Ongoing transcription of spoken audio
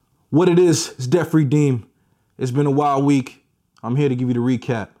What it is Def Redeem. It's been a wild week. I'm here to give you the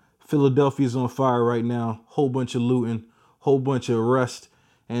recap. Philadelphia's on fire right now. Whole bunch of looting, whole bunch of arrests.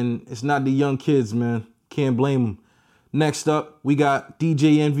 And it's not the young kids, man. Can't blame them. Next up, we got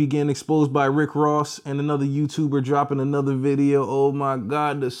DJ Envy getting exposed by Rick Ross and another YouTuber dropping another video. Oh my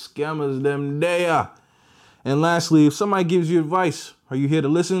God, the scammers, them there. And lastly, if somebody gives you advice, are you here to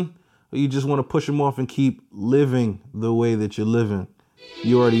listen? Or you just want to push them off and keep living the way that you're living?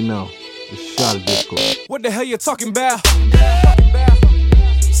 You already know. It's Shot of Discord. What the hell you talking about?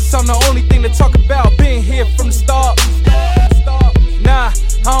 Since I'm the only thing to talk about, been here from the start. Nah, I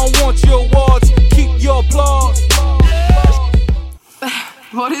don't want your awards, keep your applause.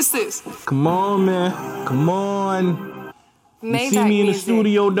 What is this? Come on, man. Come on. You see me in the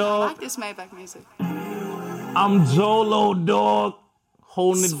studio, dog. I like this Maybach music. I'm Zolo, dog.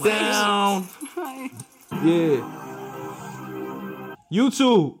 Holding it down. Yeah.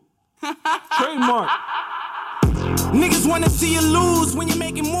 YouTube. Trademark. Niggas wanna see you lose when you're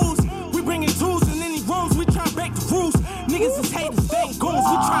making moves. We bringing tools in any rooms, we try to break the rules. Niggas is haters, they ain't goons,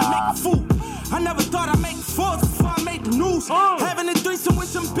 we try to make a fool. I never thought I'd make fours before I made the news. Having a threesome with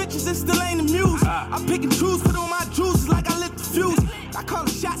some bitches and still ain't amused. I pick and choose, put on my juices like I lit the fuse. I call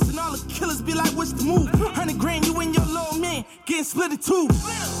the shots and all the killers be like, what's the move? 100 grand, you and your little man getting split in two.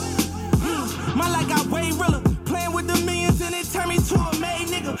 My life got way realer, playing with the millions and it turned me to a made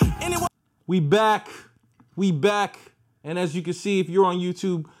nigga. Anyway. We back. And as you can see, if you're on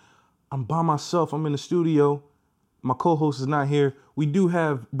YouTube, I'm by myself. I'm in the studio. My co-host is not here. We do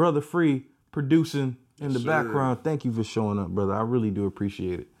have Brother Free producing in the background. Thank you for showing up, brother. I really do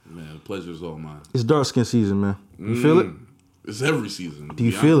appreciate it. Man, the pleasure's all mine. It's dark skin season, man. You feel it? It's every season. Do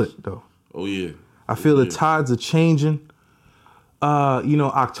you feel it, though? Oh, yeah. I feel the tides are changing.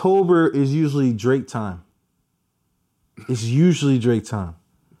 October is usually Drake time. It's usually Drake time.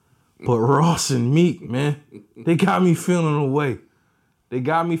 But Ross and Meek, man, they got me feeling away.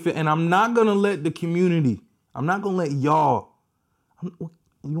 And I'm not going to let the community, I'm not going to let y'all, you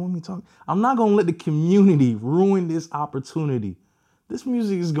want me to talk? I'm not going to let the community ruin this opportunity. This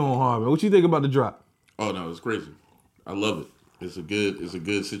music is going hard, man. What you think about the drop? Oh, no, it's crazy. I love it. It's a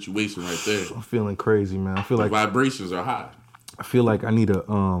good situation right there. I'm feeling crazy, man. I feel the like vibrations are high. I feel like I need a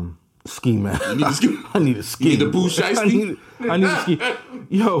ski mask. You need a ski? I need a ski. You need a boo shiesty? I need a ski.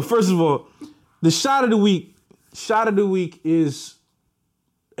 Yo, first of all, the shot of the week is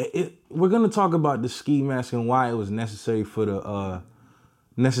we're gonna talk about the ski mask and why it was necessary for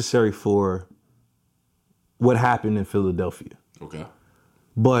what happened in Philadelphia. Okay.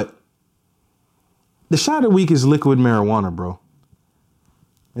 But the shot of the week is liquid marijuana, bro.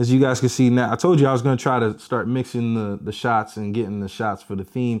 As you guys can see now, I told you I was going to try to start mixing the shots and getting the shots for the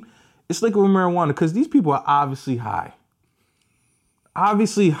theme. It's liquid marijuana because these people are obviously high.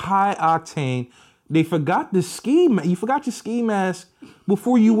 Obviously high octane. They forgot the ski mask. You forgot your ski mask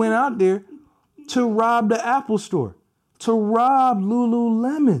before you went out there to rob the Apple store, to rob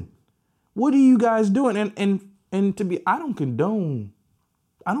Lululemon. What are you guys doing? And to be, I don't condone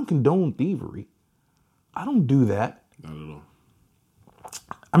thievery. I don't do that. Not at all.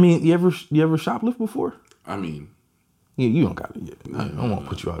 I mean, you ever shoplift before? I mean, yeah, you don't got it. I don't want to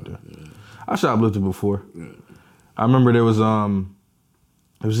put you out there. Yeah. I shoplifted before. Yeah. I remember there was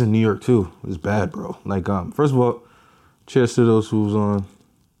it was in New York too. It was bad, bro. Like first of all, cheers to those who's on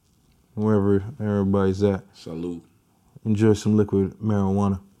wherever everybody's at. Salute. Enjoy some liquid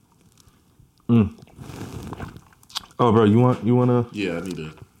marijuana. Oh, bro, you wanna? Yeah, I need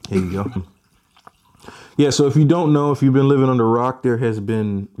to. Here you go. Yeah, so if you don't know, if you've been living under a rock, there has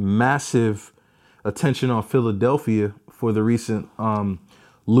been massive attention on Philadelphia for the recent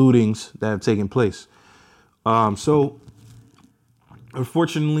lootings that have taken place. So,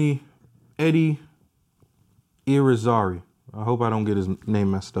 unfortunately, Eddie Irizarry, I hope I don't get his name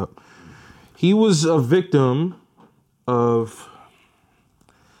messed up. He was a victim of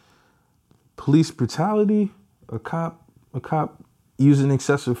police brutality, a cop using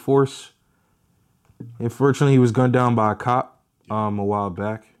excessive force. Unfortunately, he was gunned down by a cop a while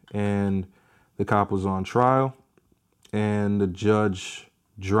back, and the cop was on trial, and the judge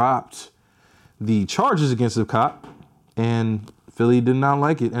dropped the charges against the cop, and Philly did not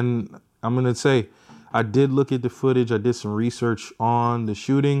like it. And I'm going to say, I did look at the footage. I did some research on the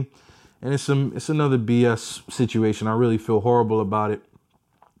shooting, and it's another BS situation. I really feel horrible about it.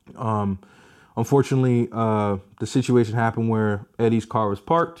 Unfortunately, the situation happened where Eddie's car was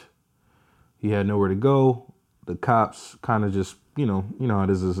parked. He had nowhere to go. The cops kind of just, you know how it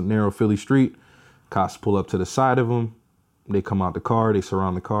is. It's a narrow Philly street. Cops pull up to the side of him. They come out the car. They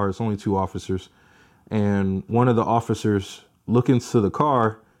surround the car. It's only two officers. And one of the officers look into the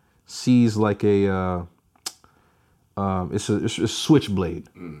car, sees like a it's a switchblade,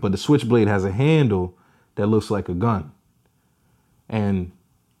 but the switchblade has a handle that looks like a gun, and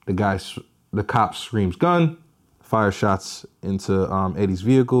the cop screams gun, fire shots into Eddie's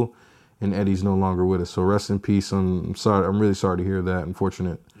vehicle, and Eddie's no longer with us. So rest in peace. I'm sorry. I'm really sorry to hear that.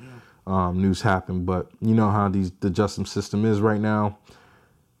 Unfortunate news happened, but you know how the justice system is right now.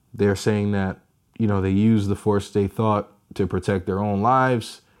 They're saying that, you know, they use the force they thought to protect their own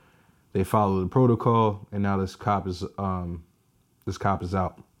lives. They follow the protocol, and now this cop is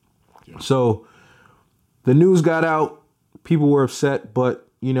out. Yeah. So the news got out. People were upset, but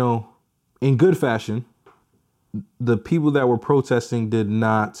you know, in good fashion, the people that were protesting did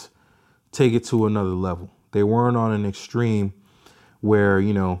not take it to another level. They weren't on an extreme where,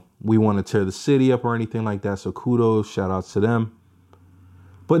 you know, we want to tear the city up or anything like that. So kudos, shout outs to them.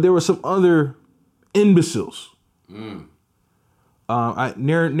 But there were some other imbeciles. I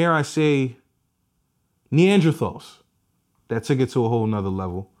say Neanderthals that took it to a whole nother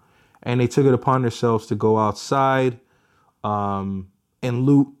level. And they took it upon themselves to go outside and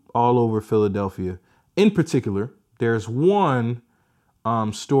loot all over Philadelphia. In particular, there's one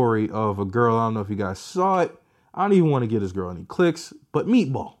story of a girl. I don't know if you guys saw it. I don't even want to get this girl any clicks, but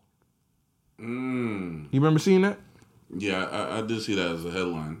Meatball. You remember seeing that? Yeah, I did see that as a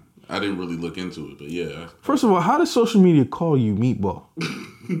headline. I didn't really look into it, but yeah. First of all, how does social media call you Meatball?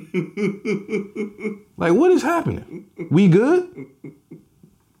 Like, what is happening? We good?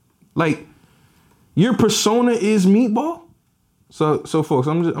 Like, your persona is Meatball? So folks,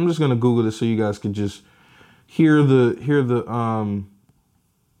 I'm just gonna Google this so you guys can just hear the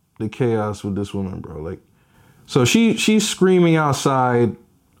chaos with this woman, bro. Like, so she's screaming outside,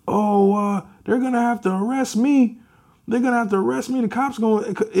 "Oh, they're gonna have to arrest me. They're gonna have to arrest me. If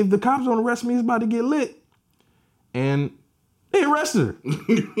the cops don't arrest me, it's about to get lit." And they arrested her.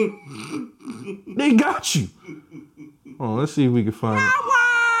 They got you. Oh, let's see if we can find it.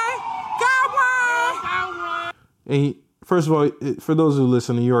 And first of all, for those who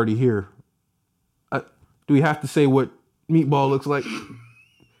listen, you already hear. Do we have to say what Meatball looks like?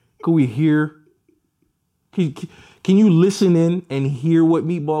 Could we hear? Can you listen in and hear what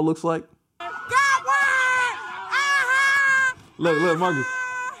Meatball looks like? Look, Marcus.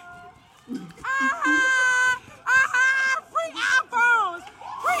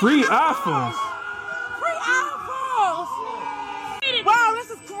 Free iPhones. Wow, this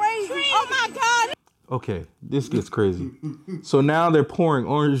is crazy. Oh my God. Okay, this gets crazy. So now they're pouring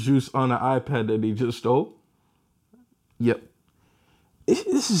orange juice on an iPad that they just stole. Yep.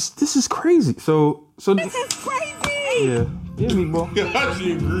 This is crazy. So this is crazy. Yeah, Meatball.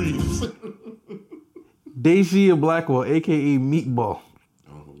 She agrees. Deja Blackwell, aka Meatball.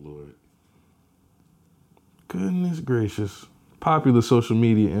 Oh Lord. Goodness gracious. Popular social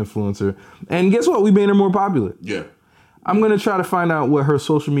media influencer. And guess what? We made her more popular. Yeah. I'm going to try to find out what her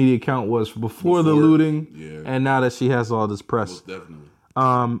social media account was before the looting. Yeah. And now that she has all this press. Most definitely.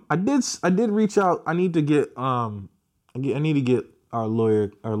 I did reach out. I need to get I need to get our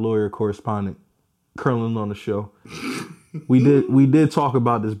lawyer correspondent Curlin on the show. We did talk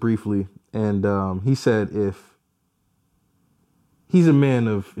about this briefly, and he said if he's a man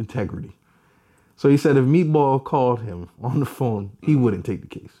of integrity. So he said if Meatball called him on the phone, he wouldn't take the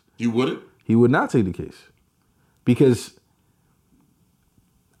case. You wouldn't? He would not take the case. Because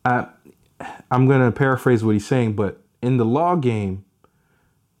I'm going to paraphrase what he's saying, but in the law game,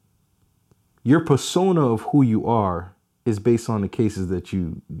 your persona of who you are is based on the cases that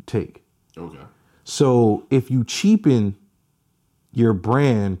you take. Okay. So if you cheapen your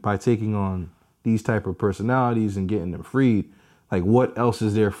brand by taking on these type of personalities and getting them freed, like what else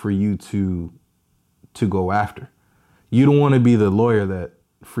is there for you to go after? You don't want to be the lawyer that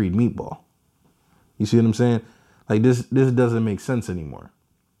freed Meatball. You see what I'm saying? Like this doesn't make sense anymore.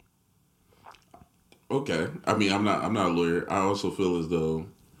 Okay. I mean, I'm not a lawyer. I also feel as though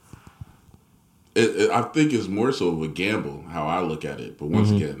I think it's more so of a gamble how I look at it. But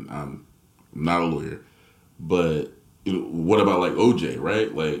once again, I'm not a lawyer. But you know, what about like OJ,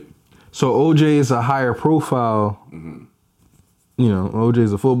 right? Like, so OJ is a higher profile. You know, OJ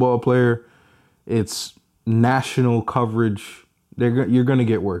is a football player. It's national coverage. You're gonna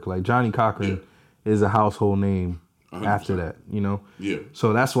get work. Like Johnny Cochran is a household name 100%. After that, you know? Yeah.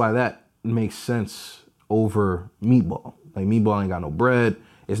 So that's why that makes sense over Meatball. Like Meatball ain't got no bread.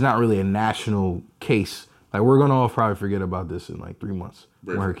 It's not really a national case. Like we're gonna all probably forget about this in like 3 months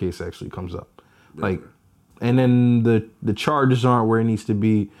when her case actually comes up. Like, and then the charges aren't where it needs to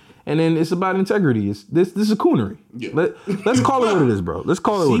be. And then it's about integrity. This is a coonery. Yeah. Let's call it what it is, bro. Let's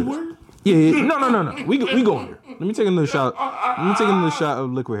call it what it is. Yeah. No. We going there. Let me take another shot. Let me take another shot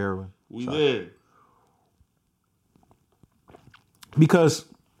of liquid heroin. We there. Because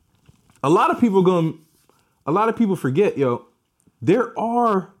a lot of people forget, yo, there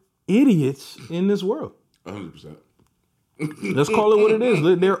are idiots in this world. 100%. Let's call it what it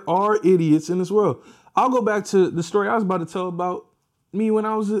is. There are idiots in this world. I'll go back to the story I was about to tell about me when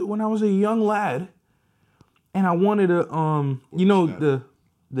I was a young lad, and I wanted a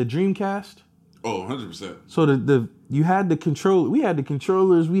the Dreamcast. Oh, 100%. So you had the control. We had the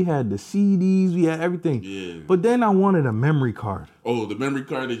controllers. We had the CDs. We had everything. Yeah. But then I wanted a memory card. Oh, the memory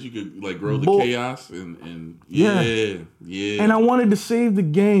card that you could like grow the chaos and yeah. And I wanted to save the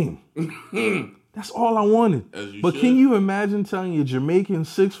game. That's all I wanted. But can you imagine telling your Jamaican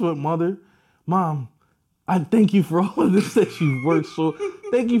 6-foot mother, Mom, I thank you for all of this that you've worked so.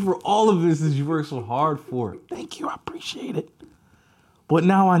 Thank you for all of this that you worked so hard for. Thank you, I appreciate it. But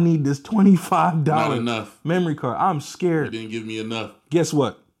now I need this $25 Not enough. memory card. I'm scared. You didn't give me enough. Guess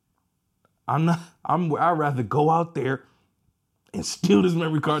what? I'd rather go out there and steal this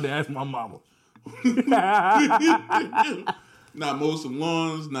memory card than ask my mama. Not mow some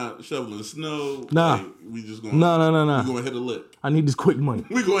lawns, not shoveling snow. Nah. Like, we just going No. We're going to hit a lick. I need this quick money.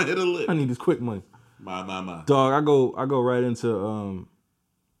 We going to hit a lick. I need this quick money. My. Dog, I go right into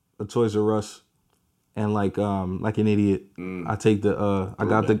a Toys R Us and like an idiot. I take the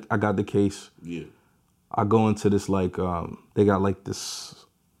I got the case. Yeah. I go into this like they got like this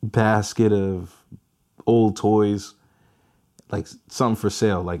basket of old toys, like something for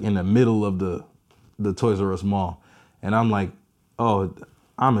sale, like in the middle of the Toys R Us mall. And I'm like, oh,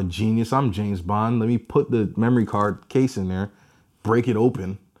 I'm a genius. I'm James Bond. Let me put the memory card case in there, break it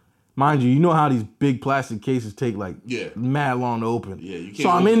open. Mind you know how these big plastic cases take like mad long to open. Yeah, you can't. So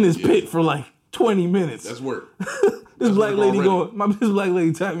I'm in this pit for like 20 minutes. That's work. This black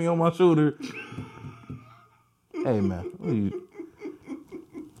lady tapped me on my shoulder. Hey man,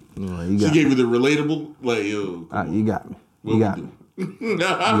 she gave you the relatable, like yo. You got me. You got me. You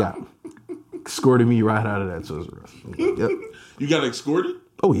got me. Escorted me right out of that Toys R Us. Yep. You got escorted?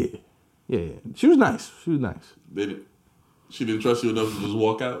 Oh yeah. She was nice. She didn't trust you enough to just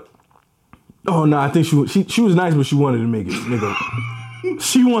walk out? Oh no, I think she was nice, but she wanted to make it. Nigga.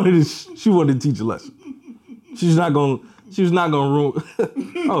 She wanted to teach a lesson. She was not gonna ruin.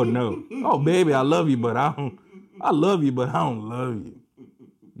 Oh no. Oh baby, I love you, but I don't love you.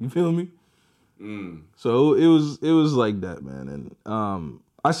 You feel me? So it was like that, man. And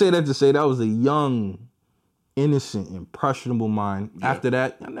I say that to say that was a young, innocent, impressionable mind. Yeah. After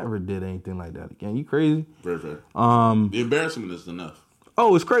that, I never did anything like that again. You crazy? Very fair. The embarrassment is enough.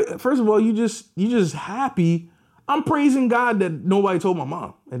 Oh, it's crazy. First of all, you just happy. I'm praising God that nobody told my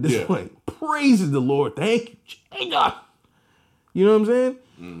mom at this point. Praises the Lord. Thank you, Jesus. You know what I'm saying?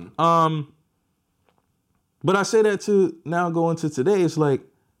 Mm-hmm. But I say that to now go into today. It's like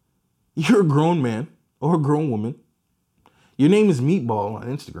you're a grown man or a grown woman. Your name is Meatball on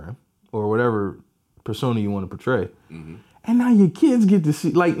Instagram or whatever persona you want to portray. Mm-hmm. And now your kids get to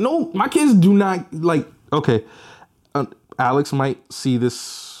see, like, no, my kids do not, like, okay, Alex might see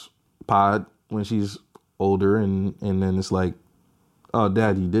this pod when she's older and then it's like, oh,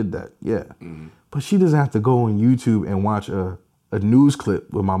 Dad, you did that. Yeah. Mm-hmm. But she doesn't have to go on YouTube and watch a news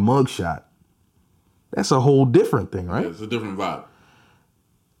clip with my mugshot. That's a whole different thing, right? Yeah, it's a different vibe.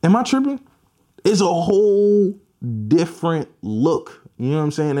 Am I tripping? It's a whole different look. You know what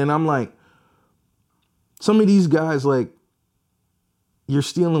I'm saying? And I'm like, some of these guys, like, you're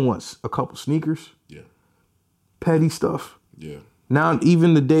stealing what? A couple sneakers? Yeah. Petty stuff. Yeah. Now,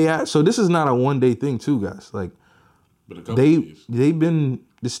 even the day after. So this is not a one-day thing, too, guys. Like, but a couple days. They've been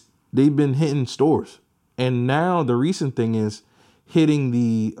hitting stores, and now the recent thing is hitting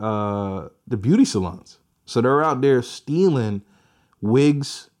the beauty salons. So they're out there stealing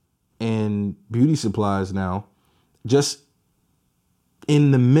wigs and beauty supplies now, just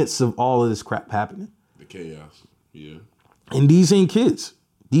in the midst of all of this crap happening. The chaos, yeah. And these ain't kids.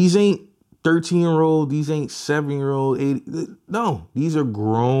 These ain't 13-year-old. These ain't 7-year-old. 8. No, these are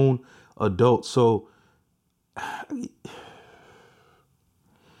grown adults. So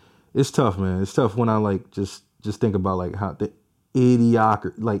it's tough, man. It's tough when I like just think about like how the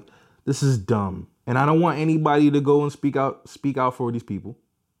idiocracy. Like, this is dumb, and I don't want anybody to go and speak out for these people.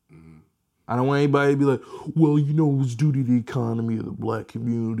 I don't want anybody to be like, well, you know, it's due to the economy of the black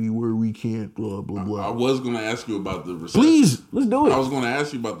community where we can't, blah, blah, blah. I was going to ask you about the recession. Please, let's do it. I was going to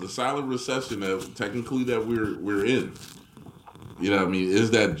ask you about the silent recession that technically that we're in. You know what I mean?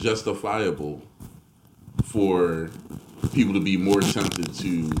 Is that justifiable for people to be more tempted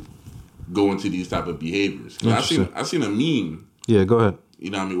to go into these type of behaviors? I seen a meme. Yeah, go ahead.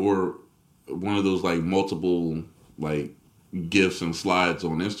 You know what I mean? Or one of those like multiple like gifs and slides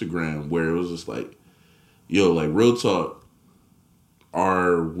on Instagram where it was just like, yo, like real talk,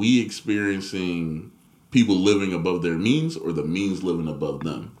 are we experiencing people living above their means or the means living above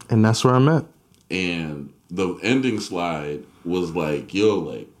them? And that's where I'm at. And the ending slide was like, yo,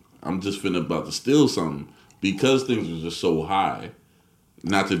 like I'm just finna about to steal something because things are just so high.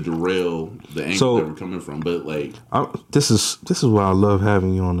 Not to derail the angle that we're coming from, but like this is why I love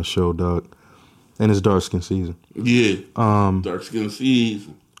having you on the show, Doug. And it's dark skin season. Yeah. Dark skin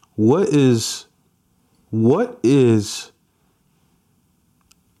season. What is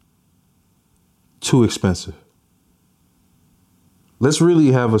too expensive? Let's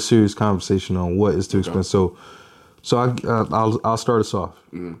really have a serious conversation on what is too expensive. So I'll start us off.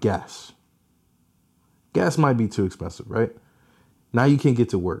 Mm-hmm. Gas might be too expensive, right? Now you can't get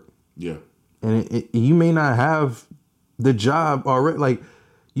to work. Yeah. And you may not have the job already. Like,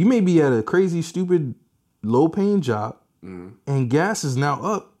 you may be at a crazy, stupid, low-paying job, and gas is now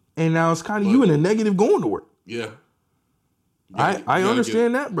up, and now it's kind of you in a negative going to work. Yeah. I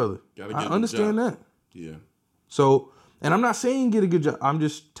understand that, brother. I understand that. Yeah. So, and I'm not saying get a good job. I'm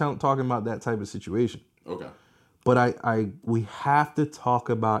just talking about that type of situation. Okay. But we have to talk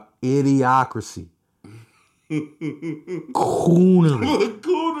about idiocracy.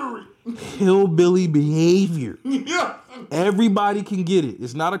 Coonery. Hillbilly behavior. Yeah. Everybody can get it.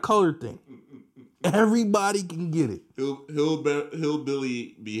 It's not a color thing. Everybody can get it.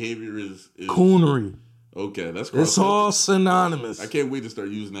 Hillbilly behavior is coonery. Okay, that's it's all synonymous. I can't wait to start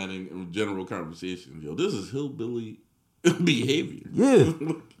using that in general conversation. Yo, this is hillbilly behavior. Yeah,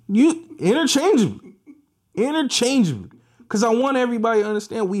 you interchangeably. Because I want everybody to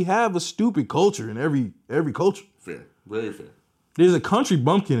understand we have a stupid culture in every culture. Fair. Very fair. There's a country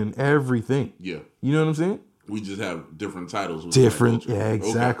bumpkin in everything. Yeah. You know what I'm saying? We just have different titles. Different. Yeah,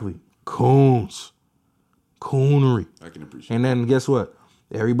 exactly. Okay. Coons. Coonery. I can appreciate And then guess what?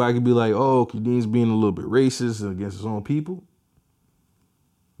 Everybody can be like, oh, Kadeem's being a little bit racist against his own people.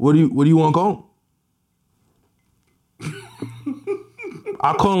 What do you want to call him?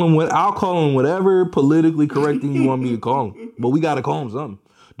 I'll call him whatever politically correct thing you want me to call him. But we gotta call him something.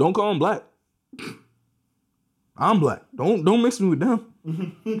 Don't call him black. I'm black. Don't mix me with them.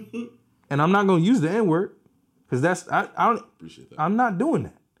 And I'm not gonna use the N-word. Because I don't appreciate that. I'm not doing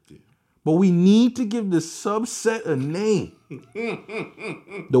that. Yeah. But we need to give the subset a name.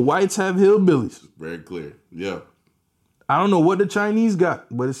 The whites have hillbillies. Very clear. Yeah. I don't know what the Chinese got,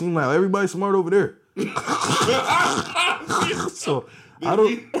 but it seemed like everybody's smart over there. So I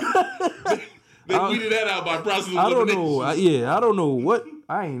don't. They weeded that out by process of I don't elimination. know. I don't know what.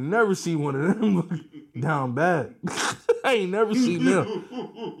 I ain't never seen one of them down bad. I ain't never seen them.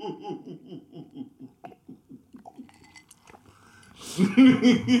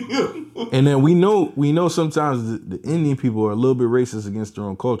 And then we know sometimes the Indian people are a little bit racist against their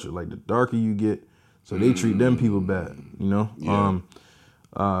own culture. Like the darker you get, so they treat them people bad. You know.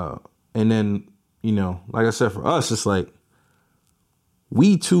 Yeah. And then like I said, for us, it's like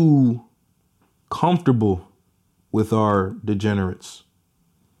we too comfortable with our degenerates.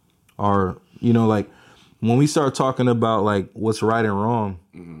 Like when we start talking about like what's right and wrong,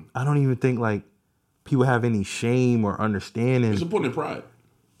 I don't even think like people have any shame or understanding. It's a point of pride.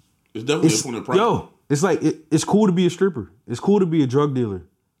 It's definitely a point of pride. Yo, it's like it's cool to be a stripper. It's cool to be a drug dealer.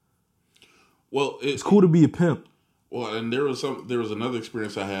 Well, it's cool to be a pimp. Well, and there was another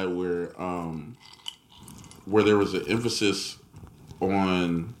experience I had where there was an emphasis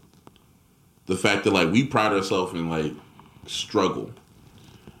on the fact that like we pride ourselves in like struggle,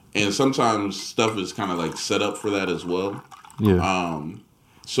 and sometimes stuff is kind of like set up for that as well. Yeah.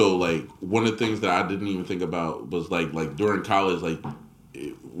 So like one of the things that I didn't even think about was like during college, like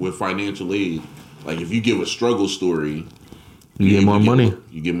with financial aid, like if you give a struggle story, you get more money.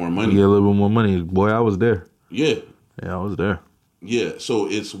 You get more money. You get a little bit more money. Boy, I was there. Yeah. Yeah, I was there. Yeah. So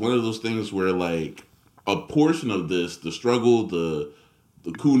it's one of those things where like a portion of this, the struggle, the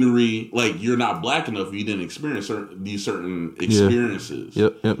coonery, like you're not black enough if you didn't experience these certain experiences. Yeah.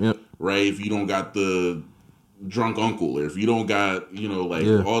 Yep. Right? If you don't got the drunk uncle, or if you don't got,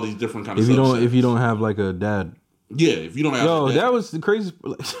 all these different kinds of if you don't have like a dad. Yeah, if you don't have a dad. That was the crazy.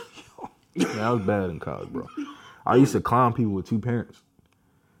 That was bad in college, bro. I used to clown people with two parents.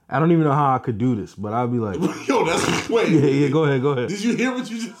 I don't even know how I could do this, but I'd be like, yo, that's wait. Yeah, go ahead. Did you hear what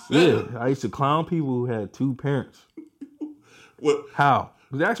you just said? Yeah, I used to clown people who had two parents. What? How?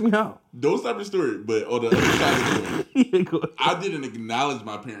 Ask me how. Don't stop the story, but on the other side of the story, go ahead. I didn't acknowledge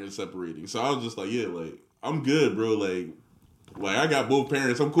my parents separating, so I was just like, yeah, like I'm good, bro. Like I got both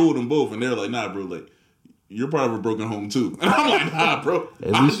parents. I'm cool with them both, and they're like, nah, bro. Like you're part of a broken home too. And I'm like, nah, bro.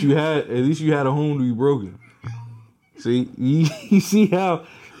 At least you had a home to be broken. See, you see how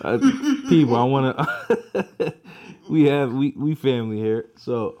people. I want to. we family here,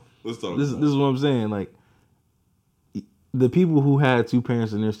 so Let's talk. This is what I'm saying. Like the people who had two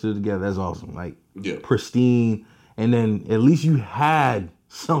parents and they're still together. That's awesome. Like pristine, and then at least you had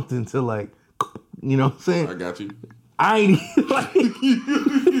something to like. You know what I'm saying? I got you. I ain't like.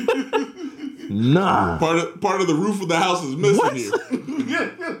 Nah. Part of the roof of the house is missing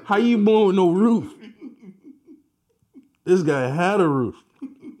here. How you born with no roof? This guy had a roof.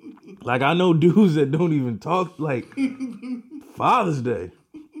 Like I know dudes that don't even talk like Father's Day.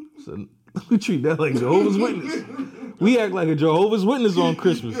 So we treat that like Jehovah's Witness. We act like a Jehovah's Witness on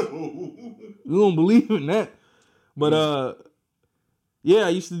Christmas. We don't believe in that. But yeah, I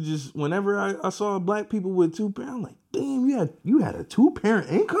used to just whenever I saw black people with two parents, I'm like, damn, you had a 2-parent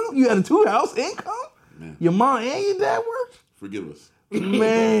income? You had a 2-house income? Man. Your mom and your dad worked? Forgive us.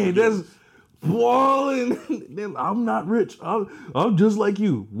 Man, that's balling. I'm not rich. I'm just like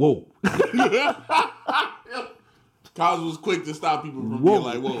you. Whoa. College was quick to stop people from being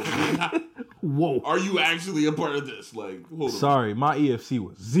like, whoa. Whoa. Are you actually a part of this? Like, hold on. Sorry, my EFC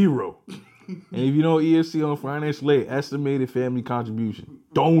was 0. And if you know EFC on financial aid, estimated family contribution,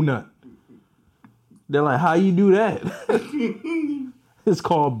 donut. They're like, how you do that? It's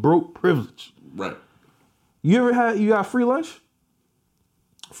called broke privilege. Right. You got free lunch?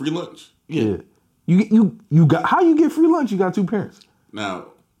 Free lunch? Yeah. You got how you get free lunch? You got 2 parents. Now,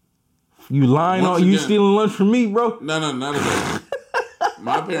 you lying on you stealing lunch from me, bro? No, none of that.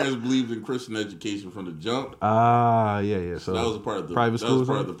 My parents believed in Christian education from the jump. Yeah. So that was a part of the private school. That was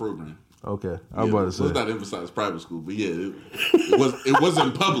part of the program. Okay, I was about to say. Let's not emphasize private school, but yeah, it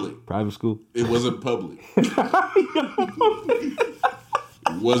wasn't public. Private school. It wasn't public. It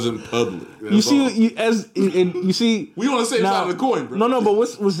wasn't public. That's you see, all. you see. We on the same side of the coin, bro. No, but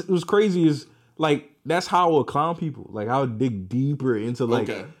what's crazy is like that's how I would clown people. Like I would dig deeper into like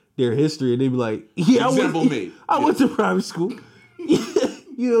their history, and they'd be like, "Yeah, I went to private school." You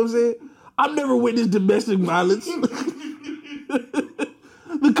know what I'm saying? I've never witnessed domestic violence.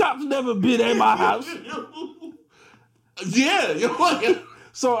 The cops never been at my house. Yeah,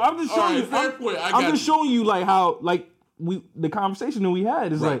 so I'm just showing you. I'm just showing you like how like the conversation that we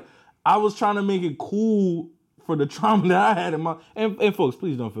had is like I was trying to make it cool for the trauma that I had in my and folks,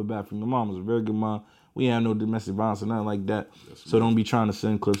 please don't feel bad for me. My mom was a very good mom. We had no domestic violence or nothing like that. So don't be trying to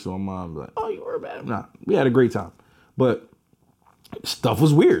send clips to my mom and be like, oh, you were bad. Nah, we had a great time, but stuff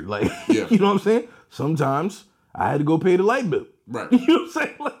was weird. Like you know what I'm saying? Sometimes I had to go pay the light bill. Right. You know what I'm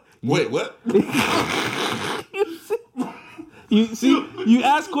saying? Like, wait, what? You see, you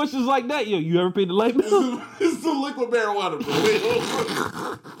ask questions like that. Yo, you ever paid the light bill? It's the liquid marijuana, bro.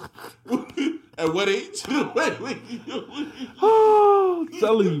 Wait, at what age? Wait. Oh,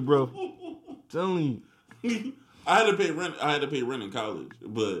 telling you, bro. Telling you. I had to pay rent. I had to pay rent in college,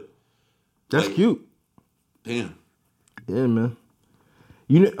 but that's like, cute. Damn. Yeah, man.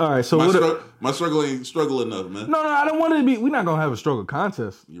 All right, so my struggle ain't struggle enough, man. No, I don't want it to be. We're not gonna have a struggle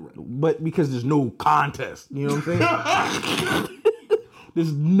contest. You're right, but because there's no contest, you know what I'm saying?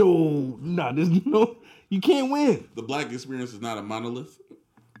 there's no. You can't win. The black experience is not a monolith.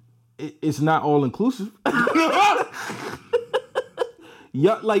 It's not all inclusive.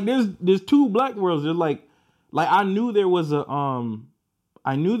 Yeah, like there's 2 black worlds. There's like I knew there was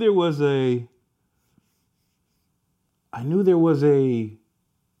a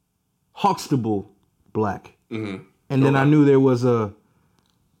Huxtable black. Mm-hmm. And then I knew there was a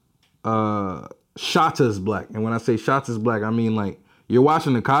Shata's black. And when I say Shata's black, I mean like you're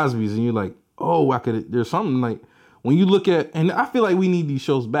watching the Cosbys and you're like, oh, there's something like when you look at, and I feel like we need these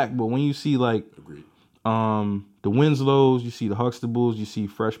shows back, but when you see like the Winslows, you see the Huxtables, you see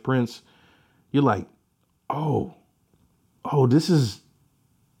Fresh Prince, you're like, oh, this is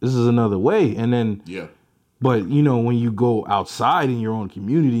another way. And then but you know, when you go outside in your own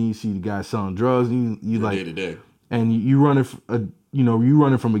community, and you see the guys selling drugs, and you like day to day, and you running, you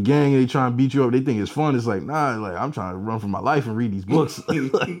running from a gang, and they try and beat you up. They think it's fun. It's like, nah, like I'm trying to run for my life and read these books. You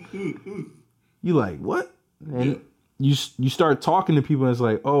like what? And you start talking to people, and it's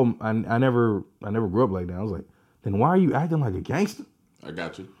like, oh, I never grew up like that. I was like, then why are you acting like a gangster? I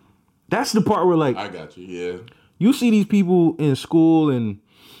got you. That's the part where like I got you. Yeah, you see these people in school and.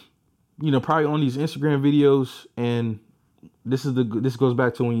 Probably on these Instagram videos, and this goes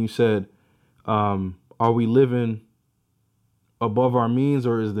back to when you said, are we living above our means,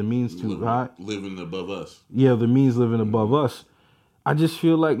 or is the means too high? Living above us. Yeah, the means living above us. I just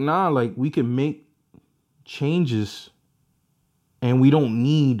feel like, like we can make changes, and we don't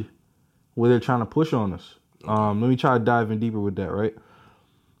need what they're trying to push on us. Let me try to dive in deeper with that, right?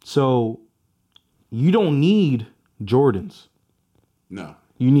 So you don't need Jordans. No.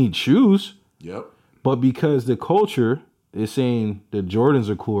 You need shoes. Yep. But because the culture is saying that Jordans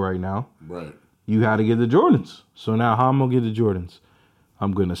are cool right now, Right. you got to get the Jordans. So now how am I going to get the Jordans?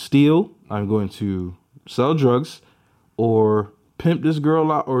 I'm going to steal. I'm going to sell drugs or pimp this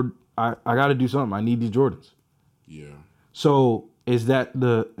girl out, or I got to do something. I need these Jordans. Yeah. So is that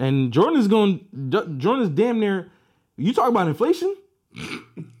and Jordan's damn near, you talk about inflation?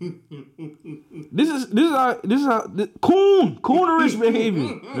 This is how coonerish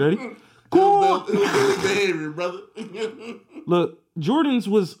behavior. Ready? Cool behavior, brother. Look, Jordan's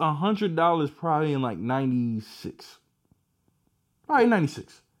was $100 probably in like 96. Probably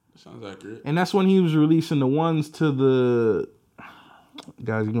 96. Sounds accurate. And that's when he was releasing the ones to the,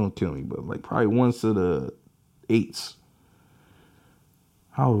 guys, you're gonna kill me, but like probably ones to the 8s.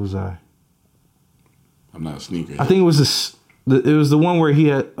 How old was I? I'm not a sneaker. I think it was it was the one where he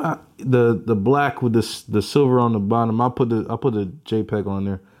had the black with the silver on the bottom. I put the JPEG on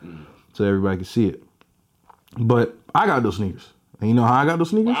there so everybody can see it. But I got those sneakers. And you know how I got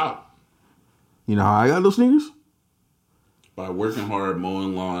those sneakers? Wow. You know how I got those sneakers? By working hard,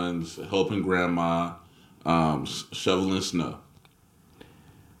 mowing lawns, helping grandma, shoveling snow.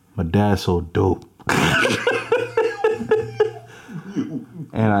 My dad's so dope.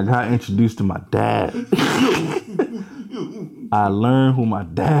 And I got introduced to my dad. I learned who my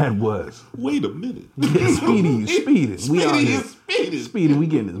dad was. Wait a minute. Yeah, Speedy. We out here. Speedy. We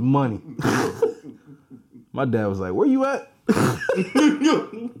getting his money. My dad was like, "Where you at?"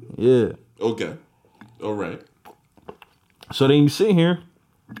 Yeah. Okay. All right. So then you sit here,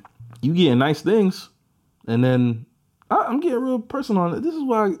 you getting nice things, and then I'm getting real personal on it. This is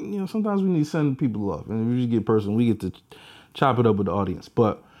why, sometimes we need to send people love. And if we just get personal, we get to chop it up with the audience.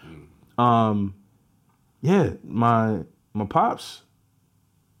 But yeah, my pops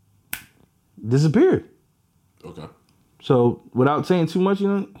disappeared. Okay. So without saying too much,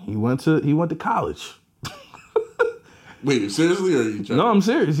 he went to college. Wait, seriously, or are you trying? No, I'm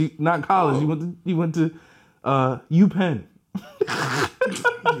serious. Not college. Oh. He went to UPenn.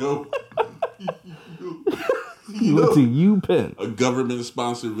 No. He went to UPenn. A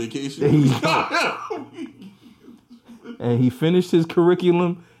government-sponsored vacation. There you go. And he finished his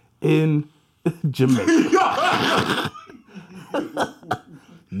curriculum in Jamaica.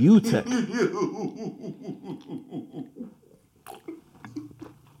 UTEC.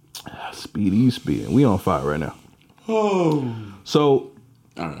 Speedy, you speeding. We on fire right now. Oh. So,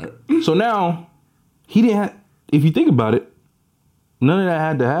 all right. So now, he didn't have, if you think about it, none of that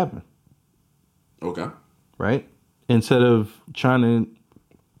had to happen. Okay. Right? Instead of trying to,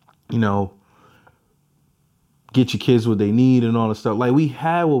 get your kids what they need and all that stuff. Like, we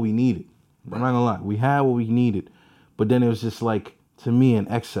had what we needed. Right. I'm not gonna lie. We had what we needed. But then it was just like, to me, in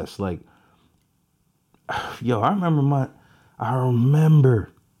excess. Like, yo, I remember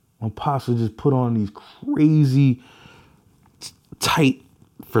when Pops would just put on these crazy tight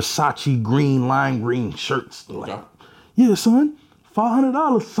Versace lime green shirts. Okay. Like, yeah, son,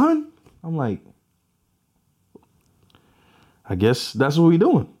 $500, son. I'm like, I guess that's what we're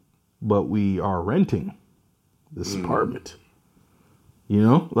doing. But we are renting this apartment.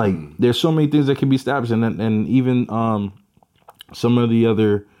 There's so many things that can be established. And even some of the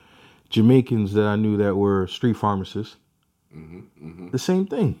other Jamaicans that I knew that were street pharmacists, the same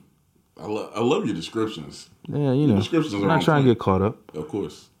thing. I love your descriptions. Yeah, descriptions I'm not trying to get caught up. Of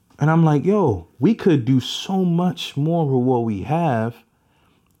course. And I'm like, yo, we could do so much more with what we have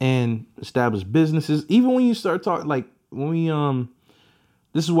and establish businesses. Even when you start talking, like when we,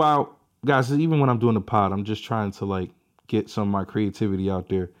 this is why, guys, even when I'm doing the pod, I'm just trying to like get some of my creativity out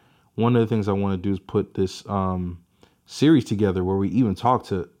there. One of the things I want to do is put this series together where we even talk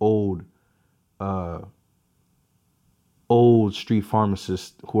to old street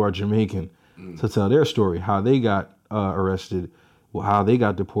pharmacists who are Jamaican to tell their story, how they got arrested, how they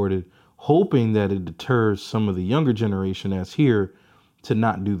got deported, hoping that it deters some of the younger generation that's here to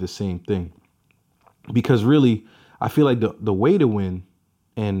not do the same thing. Because really, I feel like the way to win,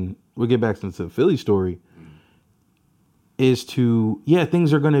 and we'll get back into the Philly story, is to,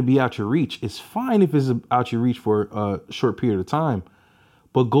 things are going to be out your reach. It's fine if it's out your reach for a short period of time,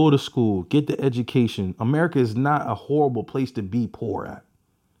 but go to school, get the education. America is not a horrible place to be poor at.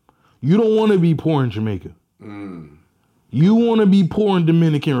 You don't want to be poor in Jamaica. You want to be poor in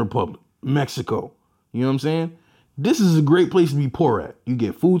Dominican Republic, Mexico. You know what I'm saying? This is a great place to be poor at. You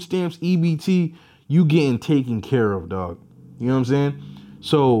get food stamps, EBT, you getting taken care of, dog. You know what I'm saying?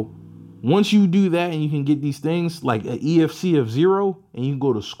 So Once you do that and you can get these things like an EFC of 0 and you can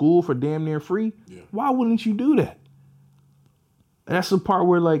go to school for damn near free, why wouldn't you do that? That's the part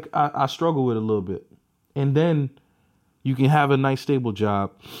where like I struggle with a little bit. And then you can have a nice stable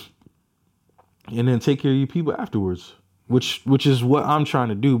job and then take care of your people afterwards, which is what I'm trying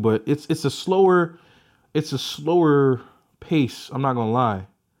to do. But it's a slower pace. I'm not gonna lie.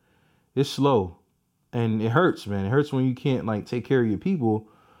 It's slow and it hurts, man. It hurts when you can't like take care of your people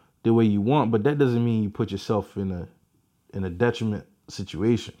the way you want, but that doesn't mean you put yourself in a detriment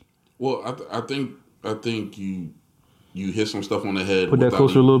situation. Well, I think you hit some stuff on the head. Put that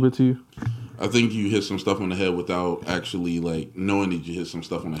closer a little bit to you. I think you hit some stuff on the head without actually like knowing that you hit some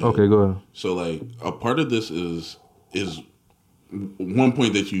stuff on the head. Okay, go ahead. So like a part of this is one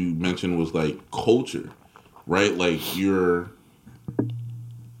point that you mentioned was like culture, right? Like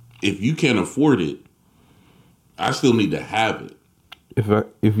if you can't afford it, I still need to have it.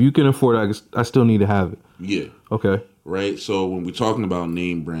 If you can afford it, I still need to have it. Yeah. Okay. Right. So when we're talking about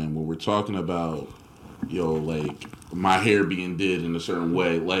name brand, when we're talking about like my hair being did in a certain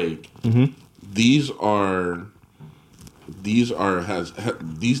way, like these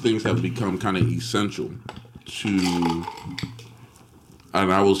things have become kind of essential to,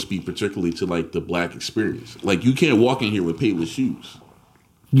 and I will speak particularly to like the black experience. Like you can't walk in here with Payless shoes.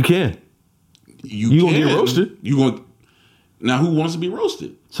 You can. You gonna get roasted. You going now? Who wants to be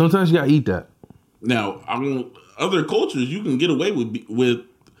roasted? Sometimes you gotta eat that. Now, other cultures you can get away with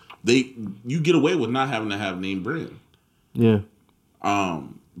you get away with not having to have name brand. Yeah.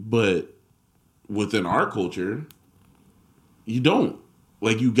 But within our culture, you don't.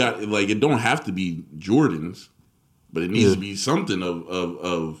 Like you got like it don't have to be Jordans, but it needs to be something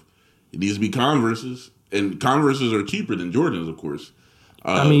of it needs to be Converses, and Converses are cheaper than Jordans, of course.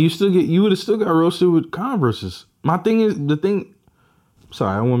 I mean, you would have still got roasted with Converses. My thing is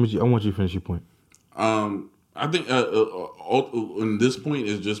sorry, I want you to finish your point. I think in this point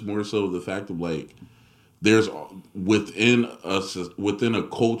is just more so the fact of like there's within a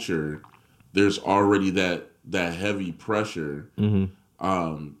culture there's already that heavy pressure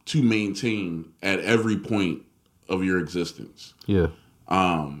to maintain at every point of your existence. Yeah.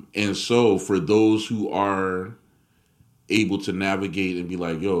 And so for those who are able to navigate and be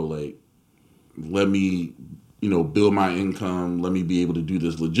like, yo, like, let me, build my income. Let me be able to do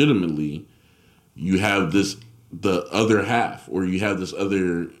this legitimately. You have the other half, or you have this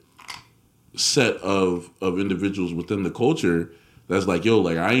other set of individuals within the culture that's like, yo,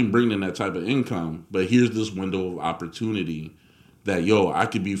 like, I ain't bringing that type of income, but here's this window of opportunity that, yo, I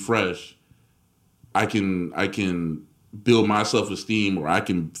could be fresh. I can build my self-esteem, or I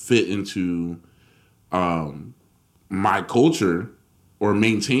can fit into my culture or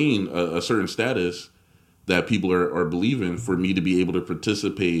maintain a certain status that people are believing for me to be able to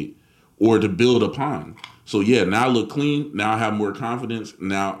participate or to build upon. So yeah, now I look clean. Now I have more confidence.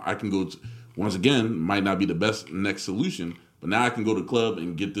 Now I can go once again, might not be the best next solution, but now I can go to the club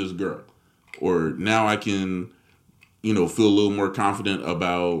and get this girl. Or now I can, feel a little more confident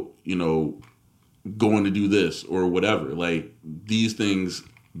about, going to do this or whatever. Like these things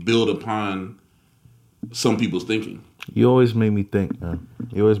build upon some people's thinking. You always made me think, man.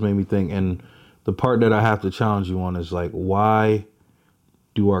 You always made me think. And the part that I have to challenge you on is like, why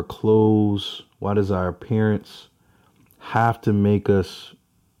do our clothes, why does our appearance have to make us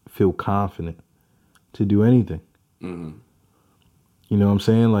feel confident to do anything? Mm-hmm. You know what I'm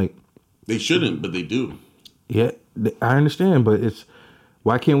saying? Like, they shouldn't, but they do. Yeah, I understand, but it's,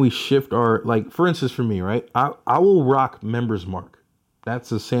 why can't we shift our, like, for instance, for me, right? I will rock Members Mark.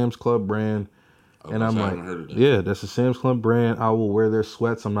 That's a Sam's Club brand. And I'm like, yeah, that's a Sam's Club brand. I will wear their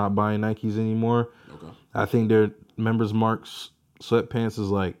sweats. I'm not buying Nikes anymore. Okay. I think their Members Mark's sweatpants is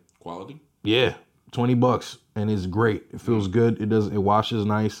like quality. Yeah, $20, and it's great. It feels good. It washes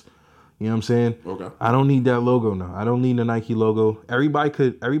nice. You know what I'm saying? Okay. I don't need that logo now. I don't need the Nike logo. Everybody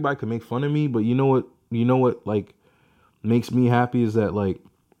could make fun of me, but you know what like makes me happy is that like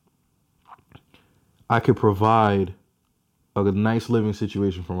I could provide a nice living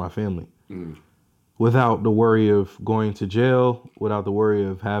situation for my family. Mm. Without the worry of going to jail, without the worry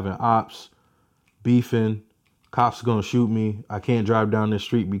of having ops, beefing, cops are going to shoot me. I can't drive down this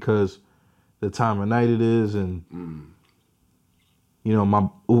street because the time of night it is. And,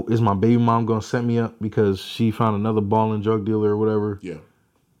 is my baby mom going to set me up because she found another balling drug dealer or whatever? Yeah.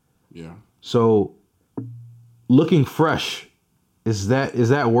 Yeah. So looking fresh, is that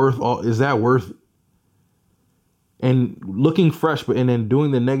worth and looking fresh, and then doing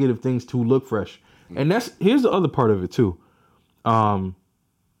the negative things to look fresh. And here's the other part of it too.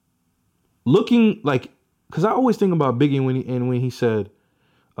 Looking like, because I always think about Biggie when he said,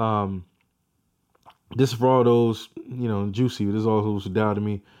 this is for all those, juicy. This is all those who doubted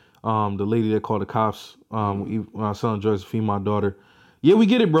me. The lady that called the cops when I was selling drugs to feed my daughter. Yeah, we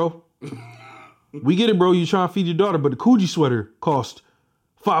get it, bro. We get it, bro. You trying to feed your daughter, but the Coogee sweater cost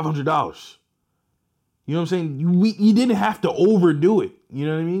 $500. You know what I'm saying? You didn't have to overdo it. You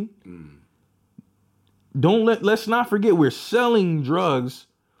know what I mean? Let's not forget we're selling drugs.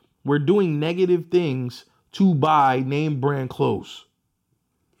 We're doing negative things to buy name brand clothes.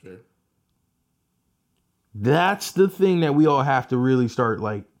 Fair. That's the thing that we all have to really start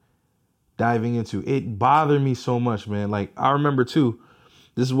like diving into. It bothered me so much, man. Like I remember too,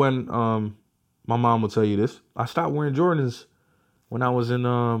 this is when my mom will tell you this. I stopped wearing Jordans when I was in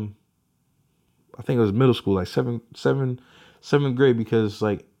I think it was middle school, like seventh grade, because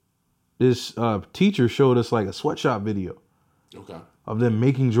like this teacher showed us like a sweatshop video of them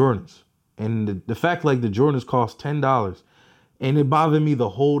making Jordans. And the fact like the Jordans cost $10, and it bothered me the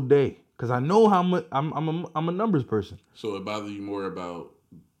whole day because I know how much I'm a numbers person. So it bothered you more about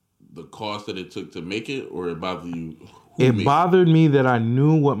the cost that it took to make it, or it bothered you? It bothered me that I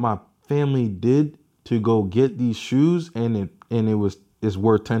knew what my family did to go get these shoes, and it's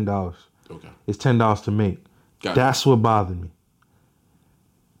worth $10. Okay, it's $10 to make. Gotcha. That's what bothered me.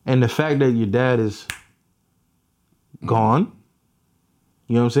 And the fact that your dad is gone,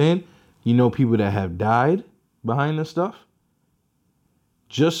 you know what I'm saying? You know people that have died behind this stuff,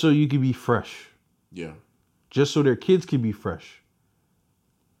 just so you could be fresh. Yeah. Just so their kids could be fresh.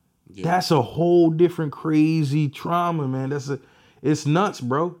 Yeah. That's a whole different crazy trauma, man. It's nuts,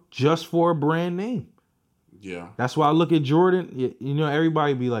 bro. Just for a brand name. Yeah. That's why I look at Jordan. You know,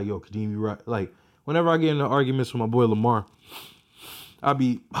 everybody be like, yo, Kadeem, you right. Like, whenever I get into arguments with my boy Lamar, I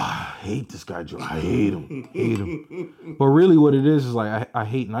hate this guy, Jordan. I hate him. But really what it is like, I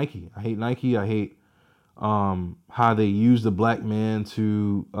hate Nike. I hate Nike. I hate how they use the black man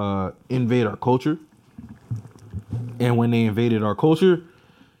to invade our culture. And when they invaded our culture,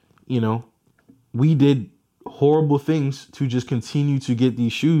 you know, we did horrible things to just continue to get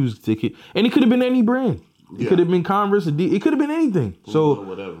these shoes. And it could have been any brand. It could have been Converse. It could have been anything. So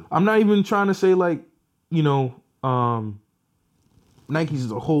whatever. I'm not even trying to say like, you know, Nike's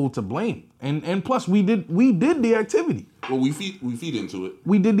as a whole to blame. And plus we did the activity. Well, we feed into it.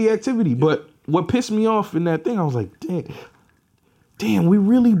 We did the activity. Yeah. But what pissed me off in that thing, I was like, damn, we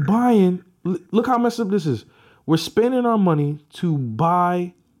really buying. Look how messed up this is. We're spending our money to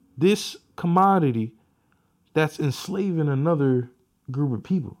buy this commodity that's enslaving another group of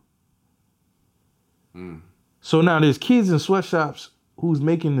people. So now there's kids in sweatshops who's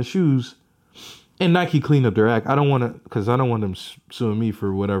making the shoes, and Nike cleaned up their act. I don't want them suing me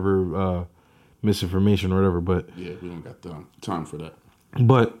for whatever misinformation or whatever. But yeah, we don't got time for that.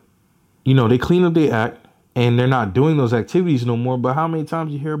 But you know, they clean up their act, and they're not doing those activities no more. But how many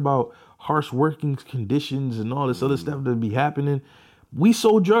times you hear about harsh working conditions and all this other stuff that be happening? We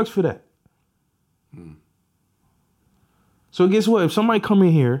sold drugs for that. So guess what? If somebody come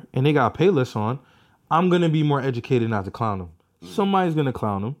in here and they got a Payless on, I'm going to be more educated not to clown them. Somebody's going to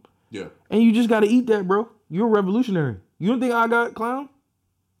clown them. Yeah. And you just got to eat that, bro. You're a revolutionary. You don't think I got clown?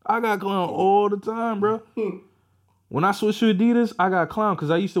 I got clown all the time, bro. When I switched to Adidas, I got clown because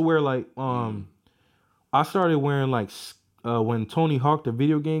I used to wear like, I started wearing like, when Tony Hawk, the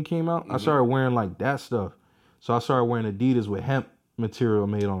video game came out, I started wearing like that stuff. So I started wearing Adidas with hemp material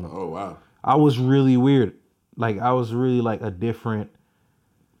made on them. Oh, wow. I was really weird. Like I was really like a different.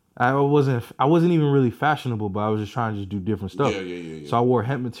 I wasn't even really fashionable, but I was just trying to just do different stuff. Yeah. So I wore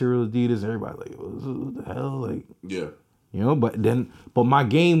hemp material Adidas. Everybody like, what the hell? Like, yeah. You know, but my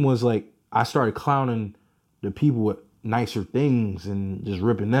game was like, I started clowning the people with nicer things and just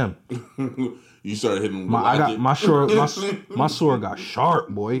ripping them. You started hitting them. My sword got sharp,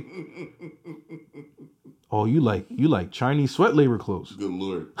 boy. Oh, you like Chinese sweat labor clothes. Good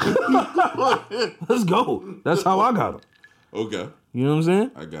Lord. Let's go. That's how I got them. Okay. You know what I'm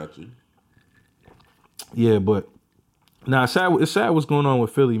saying? I got you. Yeah, but now it's sad what's going on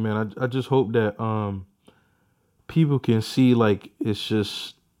with Philly, man. I just hope that people can see like it's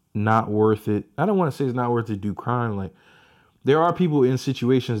just not worth it. I don't want to say it's not worth it to do crime. Like there are people in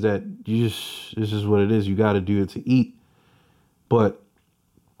situations that this is what it is. You got to do it to eat. But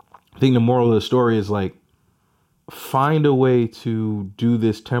I think the moral of the story is like, find a way to do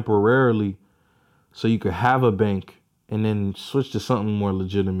this temporarily so you could have a bank and then switch to something more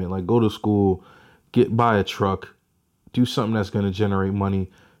legitimate. Like go to school, buy a truck, do something that's going to generate money.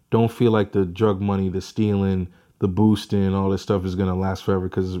 Don't feel like the drug money, the stealing, the boosting, all this stuff is going to last forever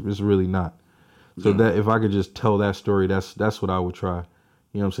because it's really not. So that if I could just tell that story, that's what I would try.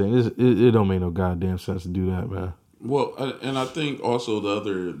 You know what I'm saying? It don't make no goddamn sense to do that, man. Well, and I think also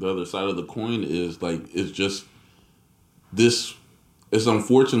the other side of the coin is like it's just this. It's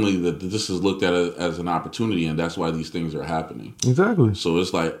unfortunately that this is looked at as an opportunity, and that's why these things are happening. Exactly. So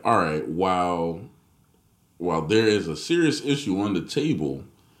it's like, all right, while there is a serious issue on the table,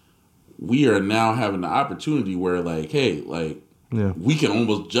 we are now having the opportunity where, like, hey, like, we can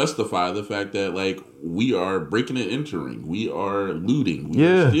almost justify the fact that, like, we are breaking and entering, we are looting, we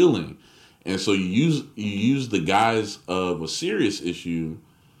are stealing, and so you use the guise of a serious issue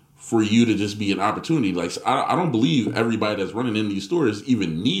for you to just be an opportunity. Like, I don't believe everybody that's running in these stores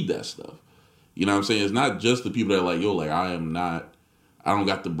even need that stuff. You know what I'm saying? It's not just the people that are like, yo, like, I don't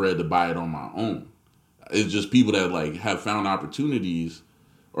got the bread to buy it on my own. It's just people that, like, have found opportunities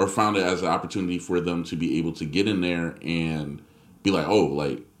or found it as an opportunity for them to be able to get in there and be like, oh,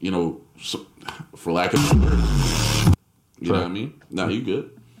 like, you know, so, for lack of a word, you know what I mean? No, you good.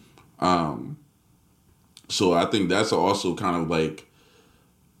 So I think that's also kind of like,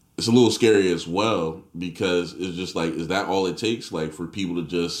 it's a little scary as well, because it's just like, is that all it takes? Like, for people to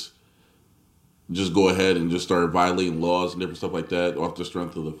just go ahead and just start violating laws and different stuff like that off the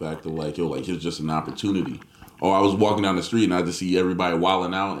strength of the fact of like, yo, like, it's just an opportunity. Oh, I was walking down the street and I just see everybody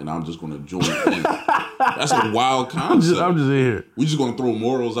wilding out and I'm just going to join in. That's a wild concept. I'm just here. We just going to throw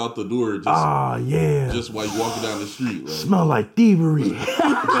morals out the door just while you walking down the street. Like. Smell like thievery.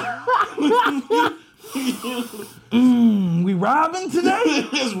 We robbing today?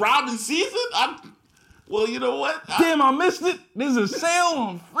 It's robbing season? Well, you know what? Damn, I missed it. There's a sale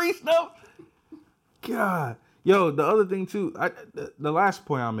on free stuff. God. Yo, the other thing too, the last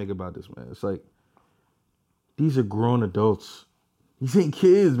point I'll make about this, man, it's like, these are grown adults. These ain't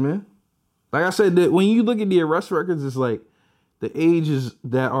kids, man. Like I said, that when you look at the arrest records, it's like the ages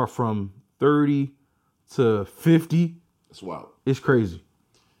that are from 30 to 50. It's wild. It's crazy.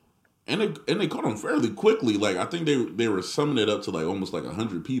 And they caught them fairly quickly. Like, I think they were summing it up to like almost like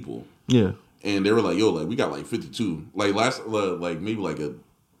 100 people. Yeah. And they were like, yo, like, we got like 52. Like maybe like a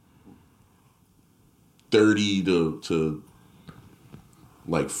 30 to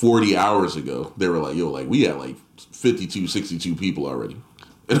like 40 hours ago, they were like, yo, like, we had like 52, 62 people already.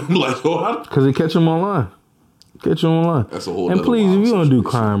 And I'm like, yo, because they catch them online. That's a whole. And please, if you don't do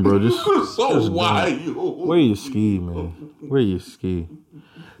crime, bro, just wear your ski, man. Wear your ski.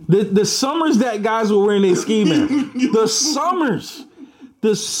 The summers that guys were wearing their ski, man. The summers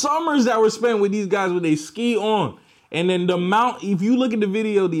that were spent with these guys with their ski on. And then the amount, if you look at the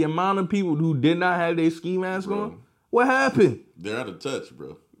video, the amount of people who did not have their ski mask on, what happened? They're out of touch,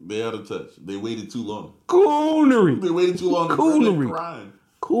 bro. They're out of touch. They waited too long. Coonery. They waited too long to crime.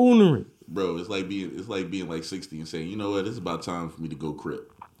 Coonery. Bro, it's like being like 60 and saying, you know what, it's about time for me to go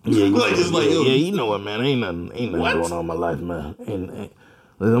crip. Yeah, you know what, man? Ain't nothing going on in my life, man.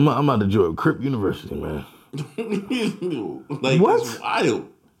 I'm about to join Crip University, man. Like, what? It's wild.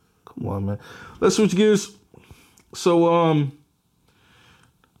 Come on, man. Let's switch gears. So,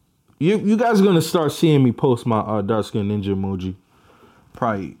 you guys are gonna start seeing me post my dark skin ninja emoji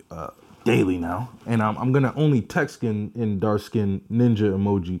probably daily now, and I'm gonna only text skin in dark skin ninja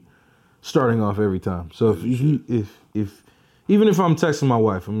emoji starting off every time. So if even if I'm texting my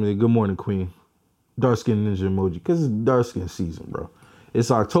wife, I'm like, good morning, queen, dark skin ninja emoji, because it's dark skin season, bro. It's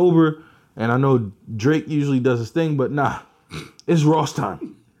October, and I know Drake usually does his thing, but nah, it's Ross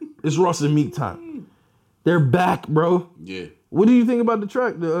time. It's Ross and Meek time. They're back, bro. Yeah. What do you think about the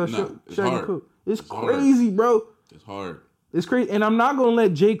track? It's hard. It's crazy, bro. It's hard. It's crazy, and I'm not gonna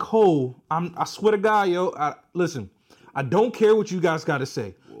let J. Cole. I swear to God, yo. Listen, I don't care what you guys got to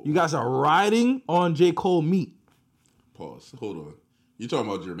say. Whoa. You guys are riding on J. Cole meat. Pause. Hold on. You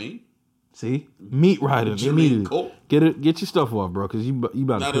talking about Jermaine? See, meat riding. Jermaine Cole. Get your stuff off, bro, because you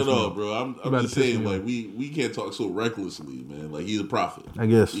about not to at all, bro. I'm just saying, like, off. we can't talk so recklessly, man. Like, he's a prophet. I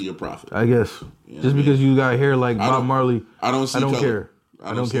guess he's a prophet. I guess just because you got hair like Bob Marley, I don't care.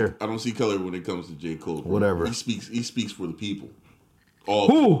 I don't care. I don't see color when it comes to J. Cole. Bro. Whatever. He speaks for the people. All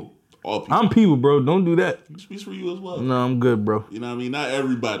people. I'm people, bro. Don't do that. He speaks for you as well. No, I'm good, bro. You know what I mean? Not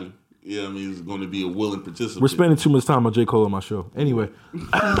everybody. You know what I mean? Is going to be a willing participant. We're spending too much time on J. Cole on my show. Anyway.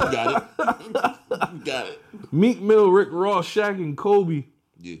 Got it. Meek Mill, Rick Ross, Shaq, and Kobe.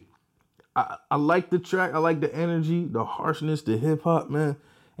 Yeah. I like the track. I like the energy, the harshness, the hip hop, man.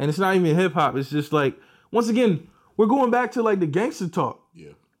 And it's not even hip hop. It's just like, once again, we're going back to like the gangster talk.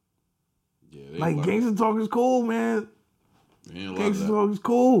 Yeah. Like gangster talk is cool, man. Gangster talk is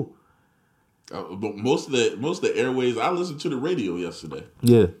cool. But most of the airways, I listened to the radio yesterday.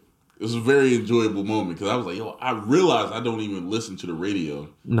 Yeah. It was a very enjoyable moment because I was like, yo, I realized I don't even listen to the radio.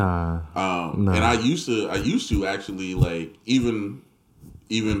 Nah. And I used to actually, like, even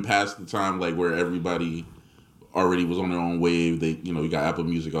past the time, like, where everybody already was on their own wave. They, you got Apple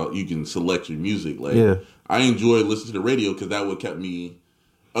Music. You can select your music. Like, Yeah. I enjoy listening to the radio because that would kept me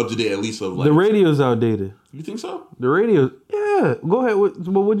up to date at least of like. The radio's outdated. You think so? The radio, yeah. Go ahead.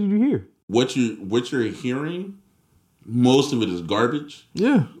 What did you hear? What you're hearing, most of it is garbage.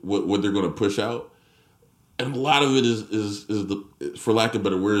 Yeah. What they're going to push out, and a lot of it is the, for lack of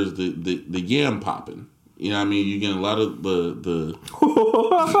better words, the yam popping. You know what I mean? You get a lot of the.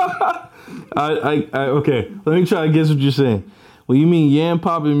 Okay. Let me try to guess what you're saying. When you mean yam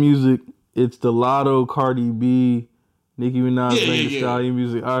popping music, it's the Lotto, Cardi B, Nicki Minaj, Megan Thee Stallion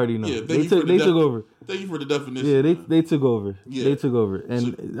music. I already know. Yeah, they took over. Thank you for the definition. Yeah, they took over. Yeah. They took over,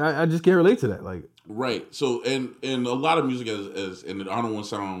 and so, I just can't relate to that. Like, right. So and a lot of music as and I don't want to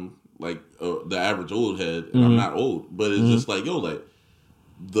sound like the average old head, and I'm not old, but it's just like the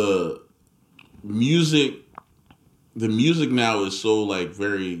music now is so like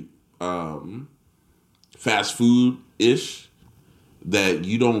very fast food ish that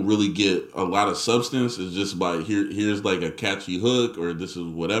you don't really get a lot of substance. It's just like here's like a catchy hook or this is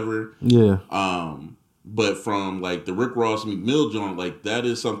whatever. Yeah. But from like the Rick Ross Meek Mill joint, like that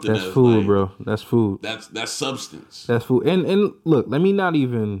is something that's food, like, bro. That's food. That's substance. That's food. And look, let me not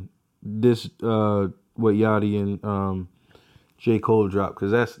even diss what Yachty and J. Cole dropped,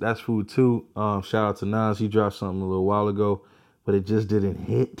 because that's food too. Shout out to Nas. He dropped something a little while ago, but it just didn't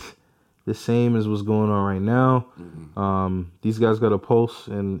hit the same as what's going on right now. These guys got a pulse,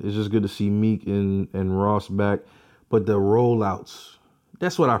 and it's just good to see Meek and Ross back. But the rollouts,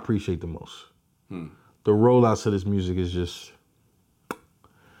 that's what I appreciate the most. The rollouts of this music is just...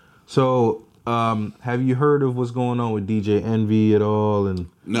 So, have you heard of what's going on with DJ Envy at all? And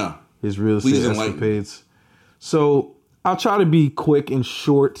no. His real estate escapades? So, I'll try to be quick and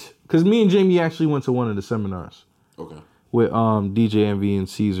short, because me and Jamie actually went to one of the seminars. Okay. With DJ Envy and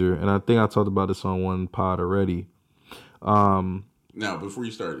Caesar, and I think I talked about this on one pod already. Now, before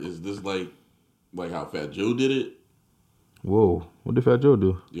you start, is this like how Fat Joe did it? Whoa, what did Fat Joe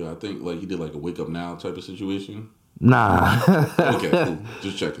do? Yeah, I think like he did like a Wake Up Now type of situation. Nah. Okay, cool.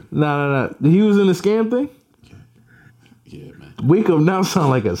 Just checking. Nah. He was in the scam thing? Yeah, man. Wake Up Now sound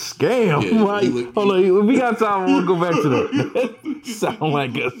like a scam. Yeah, like, hold on, we got time. We'll go back to that. Sound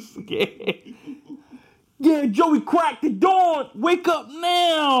like a scam. Yeah, Joey cracked the dawn. Wake up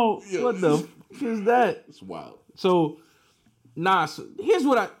now. Yeah. What the f is that? It's wild. So, so here's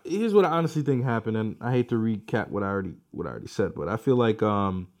what I honestly think happened, and I hate to recap what I already said, but I feel like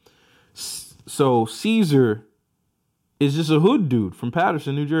so Caesar is just a hood dude from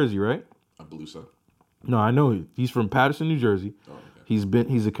Paterson, New Jersey, right? I believe so. No, I know he's from Paterson, New Jersey. Oh, okay.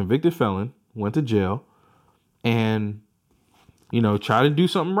 He's a convicted felon, went to jail, and try to do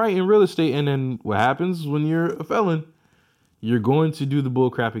something right in real estate. And then what happens when you're a felon? You're going to do the bull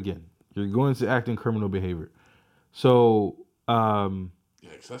crap again. You're going to act in criminal behavior. So,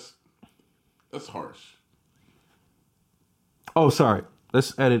 that's harsh. Oh, sorry.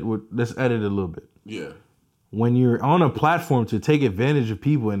 Let's edit a little bit. Yeah. When you're on a platform to take advantage of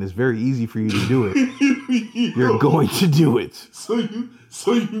people and it's very easy for you to do it, you're going to do it. So you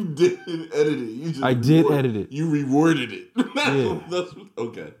didn't edit it. I did edit it. You reworded it. That's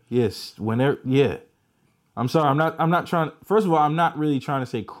okay. Yes. Yeah. I'm sorry. I'm not trying. First of all, I'm not really trying to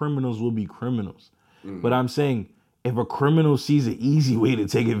say criminals will be criminals, but I'm saying if a criminal sees an easy way to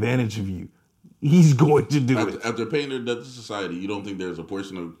take advantage of you, he's going to do it. After paying their debt to society, you don't think there's a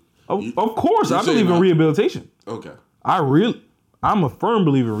portion of... Of course, I believe in rehabilitation. Okay. I'm a firm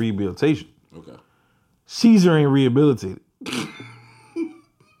believer in rehabilitation. Okay. Caesar ain't rehabilitated.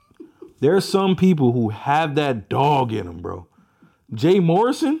 There are some people who have that dog in them, bro. Jay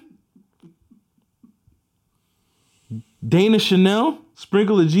Morrison, Dana Chanel,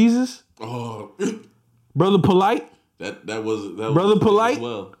 Sprinkle of Jesus, Brother Polite. That was Brother Polite. As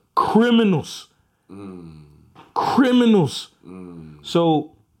well. Criminals. Criminals.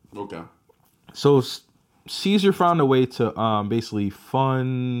 So. Okay. So Caesar found a way to basically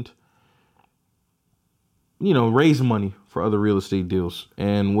fund, raise money for other real estate deals.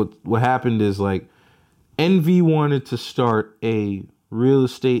 And what happened is like Envy wanted to start a real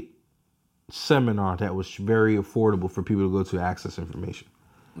estate seminar that was very affordable for people to go to access information.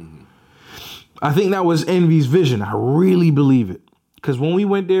 I think that was Envy's vision. I really believe it. Because when we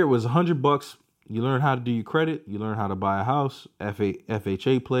went there, it was $100. You learn how to do your credit. You learn how to buy a house.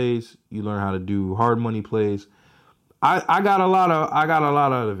 FHA plays. You learn how to do hard money plays. I got a lot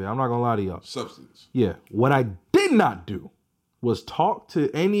out of it. I'm not gonna lie to y'all. Substance. Yeah. What I did not do was talk to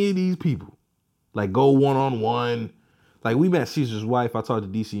any of these people. Like go one-on-one. Like we met Caesar's wife. I talked to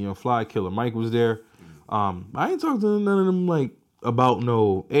DC Young Fly. Killer Mike was there. I ain't talked to none of them like about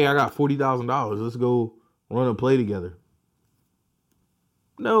hey, I got $40,000. Let's go run a play together.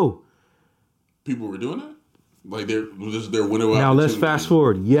 No. People were doing that? Like, this is their window. Now let's fast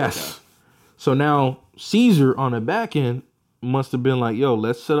forward. Yes. Okay. So now Caesar on the back end must have been like, yo,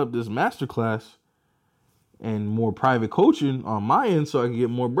 let's set up this masterclass and more private coaching on my end so I can get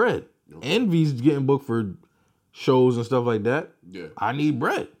more bread. Okay. Envy's getting booked for shows and stuff like that. Yeah. I need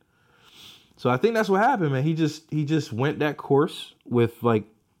bread. So I think that's what happened, man. He just went that course with like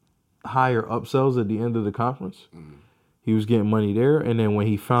higher upsells at the end of the conference. Mm-hmm. He was getting money there. And then when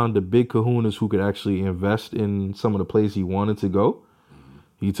he found the big kahunas who could actually invest in some of the places he wanted to go,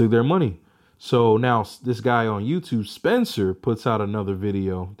 he took their money. So now this guy on YouTube, Spencer, puts out another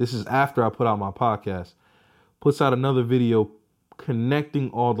video. This is after I put out my podcast. Puts out another video connecting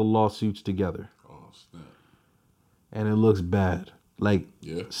all the lawsuits together. Oh, snap. And it looks bad. Like,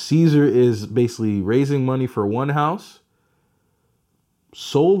 yeah. Caesar is basically raising money for one house,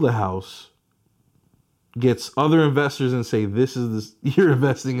 sold the house, gets other investors and say, you're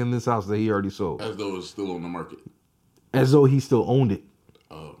investing in this house that he already sold. As though it's still on the market. As though he still owned it.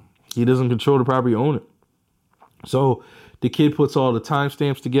 Oh. He doesn't control the property, own it. So the kid puts all the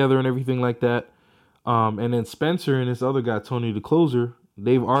timestamps together and everything like that. And then Spencer and this other guy, Tony the Closer,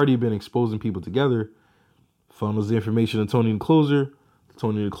 they've already been exposing people together. Funnels the information to Tony the Closer.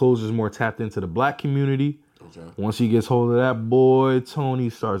 Tony the Closer is more tapped into the black community. Okay. Once he gets hold of that, boy, Tony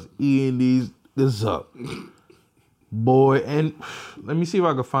starts eating this up. Boy, and let me see if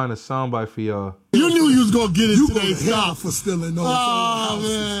I can find a soundbite for y'all. You knew you was gonna get it today, Scott. For stealing those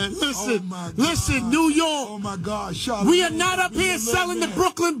man, listen, New York. Oh my God, Charlamagne. We are not up here selling the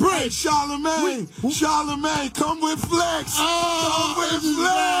Brooklyn Bridge. Hey, Charlamagne, come with flex. Come with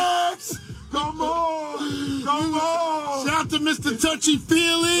flex. Come on. Shout out to Mr. Touchy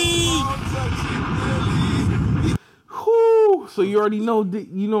Feely. Whoo! So you already know,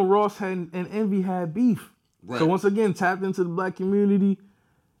 Ross and Envy had beef. Right. So once again, tapped into the black community.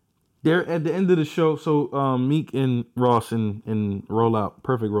 They're at the end of the show. So Meek and Ross in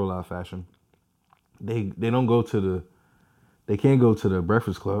perfect rollout fashion. They can't go to the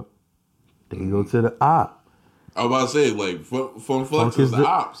Breakfast Club. They can go to the op. I was about to say, like, Funk Flex is the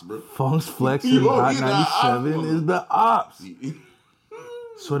ops, bro. Funk Flex and Hot 97 is the ops.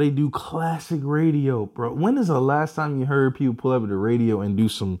 So they do classic radio, bro. When is the last time you heard people pull up at the radio and do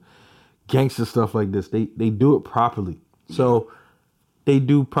some gangster stuff like this? They do it properly. So they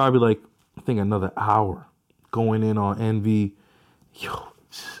do probably like, I think, another hour going in on Envy. Yo,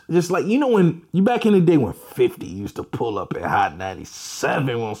 just like, when you back in the day when 50 used to pull up at Hot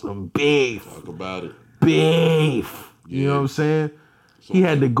 97 on some beef. Talk about it. Beef. Yeah. You know what I'm saying? So he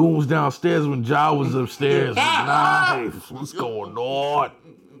had the goons downstairs when Ja was upstairs. Nice. What's going on?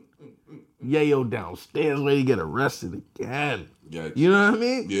 Yayo downstairs, ready to get arrested again. Yikes. You know what I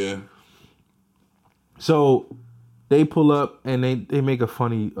mean? Yeah. So they pull up and they make a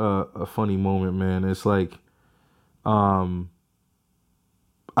funny moment, man. It's like,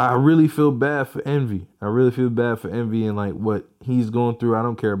 I really feel bad for Envy. And like what he's going through. I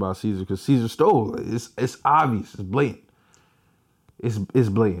don't care about Caesar because Caesar stole. It's obvious. It's blatant. It's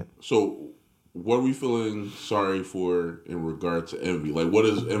blatant. So what are we feeling sorry for in regard to Envy? Like, what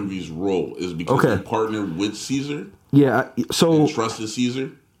is Envy's role? Is it because he partnered with Caesar? Yeah. So and trusted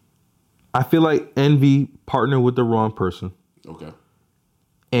Caesar? I feel like Envy partnered with the wrong person. Okay.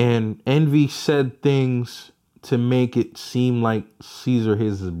 And Envy said things to make it seem like Caesar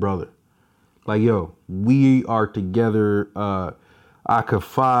is his brother. Like, yo, we are together. I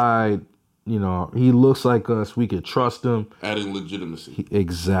confide. He looks like us. We could trust him. Adding legitimacy.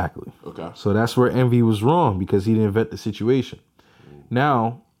 Exactly. Okay. So that's where Envy was wrong because he didn't vet the situation.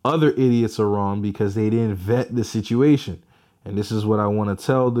 Now, other idiots are wrong because they didn't vet the situation. And this is what I want to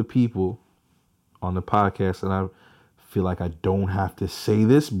tell the people on the podcast. And I feel like I don't have to say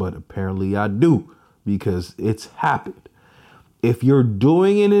this, but apparently I do because it's happened. If you're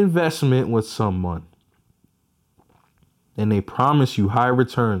doing an investment with someone and they promise you high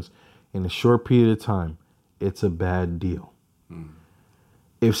returns in a short period of time, it's a bad deal.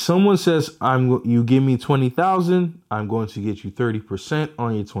 If someone says, you give me $20,000, I'm going to get you 30%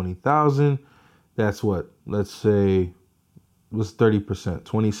 on your $20,000. That's what? Let's say, what's 30%?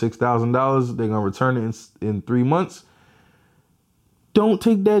 $26,000. They're going to return it in 3 months. Don't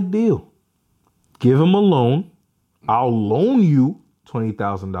take that deal. Give them a loan. I'll loan you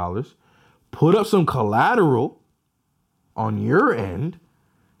 $20,000. Put up some collateral on your end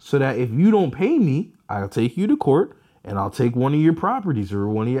so that if you don't pay me, I'll take you to court and I'll take one of your properties or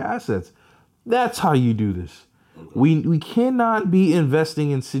one of your assets. That's how you do this. Okay. We cannot be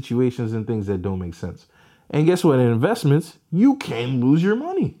investing in situations and things that don't make sense. And guess what? In investments, you can lose your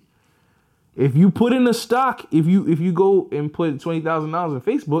money. If you put in a stock, if you go and put $20,000 in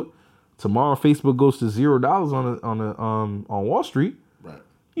Facebook, tomorrow Facebook goes to $0 on Wall Street. Right.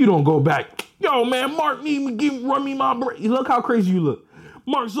 You don't go back. Yo, man, Mark need to run me my bread. Look how crazy you look.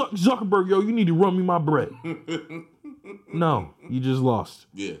 Mark Zuckerberg, yo, you need to run me my bread. No, you just lost.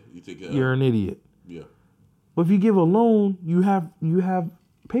 Yeah, you think you're an idiot. Yeah. But if you give a loan, you have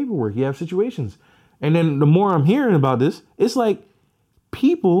paperwork, you have situations. And then the more I'm hearing about this, it's like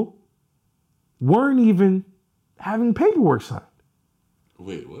people weren't even having paperwork signed.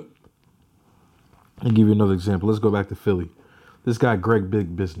 Wait, what? I'll give you another example. Let's go back to Philly. This guy, Greg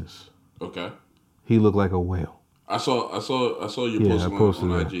Big Business. Okay. He looked like a whale. I saw your post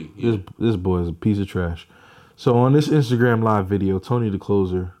on IG. Yeah. This boy is a piece of trash. So on this Instagram live video, Tony the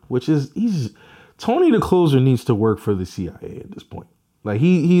Closer, Tony the Closer needs to work for the CIA at this point. Like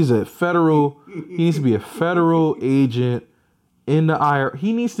he needs to be a federal agent in the IR.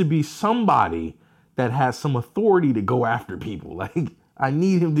 He needs to be somebody that has some authority to go after people. Like I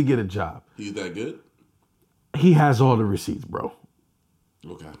need him to get a job. He's that good? He has all the receipts, bro.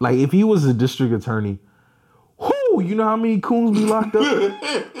 Okay. Like if he was a district attorney, whoo, you know how many coons be locked up?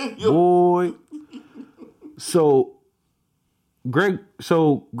 Boy. So Greg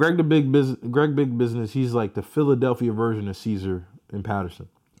Big Business, he's like the Philadelphia version of Caesar in Patterson.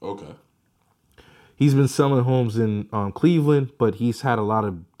 Okay. He's been selling homes in Cleveland, but he's had a lot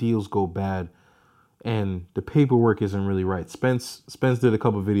of deals go bad, and the paperwork isn't really right. Spence did a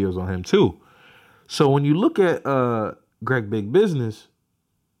couple videos on him too. So when you look at Greg Big Business,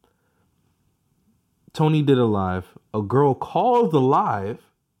 Tony did a live. A girl called the live,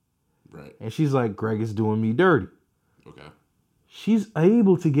 right, and she's like, "Greg is doing me dirty." Okay. She's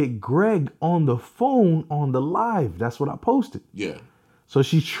able to get Greg on the phone on the live. That's what I posted. Yeah. So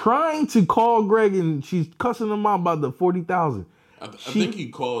she's trying to call Greg and she's cussing him out about the 40,000. I think he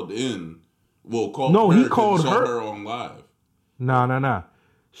called in. Well, he called her on live. Nah.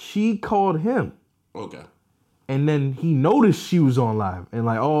 She called him. Okay. And then he noticed she was on live and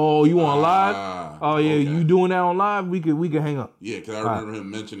like, oh, you on live? Oh yeah, okay. You doing that on live? We could hang up. Yeah, because I remember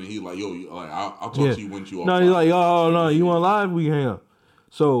him mentioning he like, yo, I'll talk to you when you off. No, he's like, oh no, you on live? We can hang up.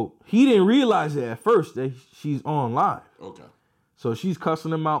 So he didn't realize it at first that she's on live. Okay. So she's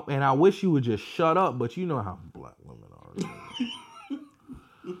cussing him out, and I wish you would just shut up, but you know how black women are.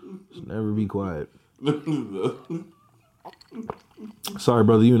 Just never be quiet. Sorry,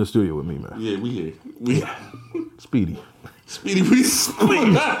 brother, you in the studio with me, man. Yeah, we here. Speedy, we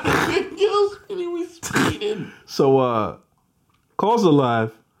speeding. Yo, Speedy, we speeding. So, calls her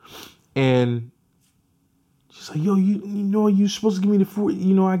live, and she's like, yo, you know, you supposed to give me the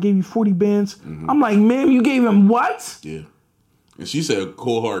 40, I gave you 40 bands. Mm-hmm. I'm like, ma'am, you gave him what? Yeah. And she said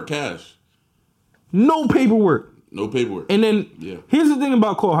cold hard cash. No paperwork. And then here's the thing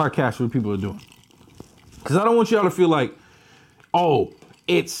about cold hard cash, what people are doing. Because I don't want y'all to feel like, oh,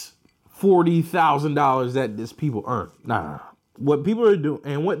 it's $40,000 that this people earn. Nah. What people are doing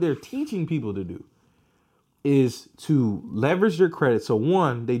and what they're teaching people to do is to leverage their credit. So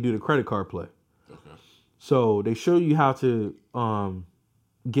one, they do the credit card play. Okay. So they show you how to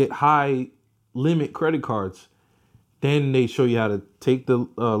get high limit credit cards. Then they show you how to take the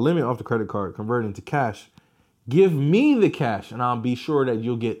limit off the credit card, convert it into cash. Give me the cash, and I'll be sure that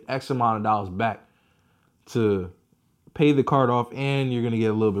you'll get X amount of dollars back to pay the card off, and you're going to get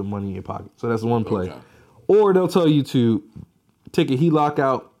a little bit of money in your pocket. So that's one play. Okay. Or they'll tell you to take a HELOC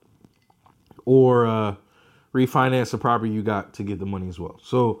out or refinance the property you got to get the money as well.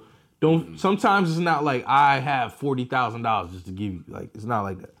 So sometimes it's not like I have $40,000 just to give you. Like, it's not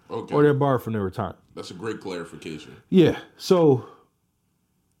like that. Okay. Or they're borrowed from their retirement. That's a great clarification. Yeah. So,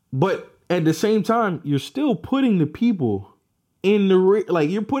 but at the same time, you're still putting the people in the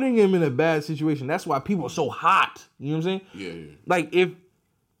you're putting them in a bad situation. That's why people are so hot. You know what I'm saying? Yeah. Like if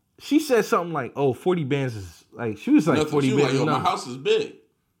she said something like, "Oh, 40 bands is like," she was like, nothing. 40 she bands. Was like, yo, my house is big.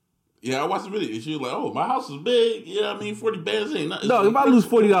 Yeah, I watched the video. And she was like, "Oh, my house is big. Yeah, I mean, 40 bands ain't nothing." No, if I lose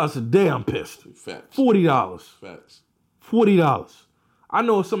 $40 a day, I'm pissed. Facts. $40. Facts. $40. I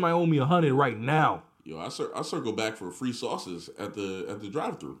know if somebody owe me $100 right now. Yo, I circle back for free sauces at the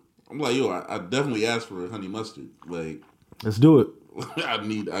drive-thru. I'm like, yo, I definitely asked for a honey mustard. Like, let's do it. I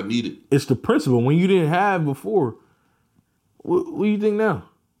need it. It's the principle. When you didn't have before, what do you think now?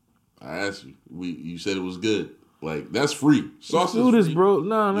 I asked you. You said it was good. Like, that's free. Sauce Let's do this, free. bro.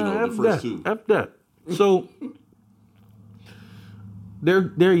 No, F that. So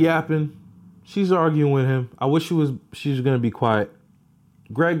they're yapping. She's arguing with him. I wish she was gonna be quiet.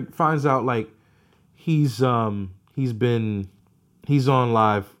 Greg finds out like he's on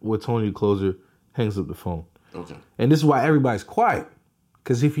live with Tony the Closer, hangs up the phone. Okay. And this is why everybody's quiet.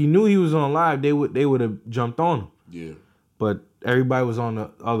 Because if he knew he was on live, they would have jumped on him. Yeah. But everybody was on the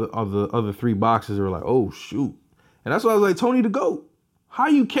other 3 boxes. They were like, oh, shoot. And that's why I was like, Tony the GOAT, how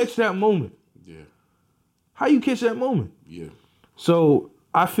you catch that moment? Yeah. How you catch that moment? Yeah. So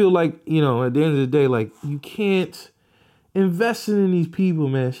I feel like, you know, at the end of the day, like, you can't invest in these people,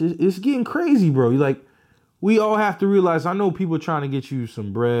 man. It's getting crazy, bro. Like, we all have to realize, I know people trying to get you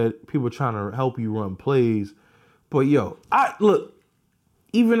some bread, people trying to help you run plays. But, yo,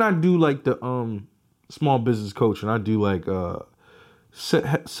 even I do, like, the small business coach, and I do, like,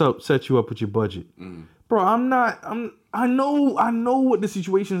 set you up with your budget. Bro, I know what the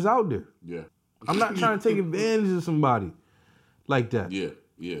situation's out there. Yeah. I'm not trying to take advantage of somebody like that. Yeah.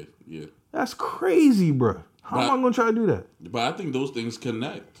 That's crazy, bro. How am I going to try to do that? But I think those things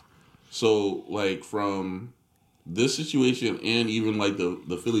connect. So, like, from this situation and even, like,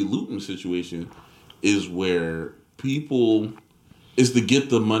 the Philly Luton situation is where people is to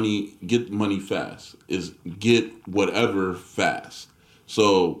get money fast. Is get whatever fast.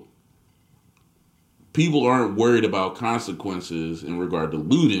 So, people aren't worried about consequences in regard to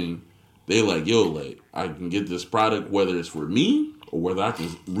looting. They like, yo, like, I can get this product, whether it's for me or whether I can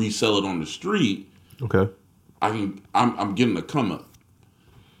resell it on the street. Okay. I'm getting a come up.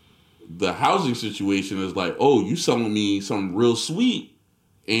 The housing situation is like, oh, you selling me something real sweet,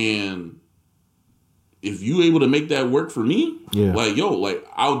 and if you able to make that work for me, like, yo, like,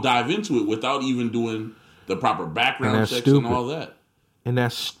 I'll dive into it without even doing the proper background checks and all that. And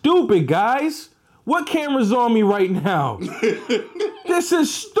that's stupid, guys. What camera's on me right now? This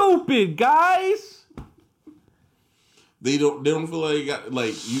is stupid, guys. They don't feel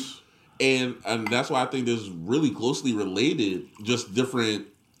like you, and that's why I think this is really closely related, just different,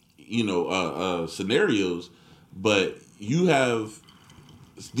 you know, scenarios. But you have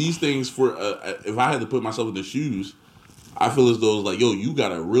these things for if I had to put myself in the shoes, I feel as though it's like, yo, you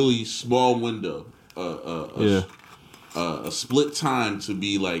got a really small window, a split time to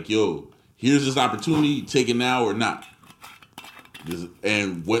be like, yo, here's this opportunity, take it now or not.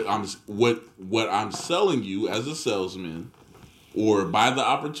 And what I'm selling you as a salesman, or by the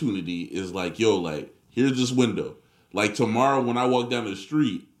opportunity, is like, yo, like, here's this window. Like, tomorrow when I walk down the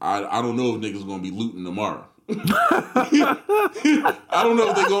street, I don't know if niggas gonna be looting tomorrow. I don't know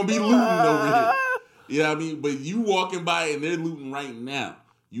if they're gonna be looting over here. You know what I mean? But you walking by and they're looting right now.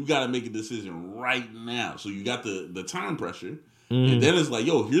 You got to make a decision right now. So you got the time pressure. And then it's like,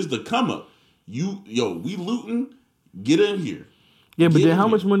 yo, here's the come up. We looting, get in here. Yeah, but then how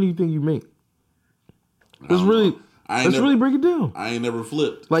much money do you think you make? Let's really break it down. I ain't never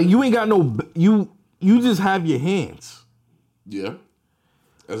flipped. Like, you ain't got no, you just have your hands. Yeah.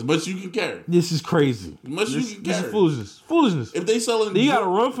 As much as you can carry. This is crazy. As much as you can carry. This is foolishness. Foolishness. If they selling, you gotta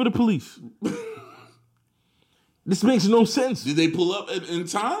run for the police. This makes no sense. Did they pull up in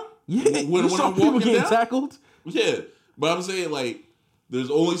time? Yeah. When I'm people walking getting down? tackled? Yeah. But I'm saying, like,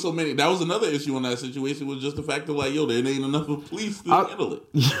 there's only so many. That was another issue in that situation, was just the fact that, like, yo, there ain't enough of police to handle it.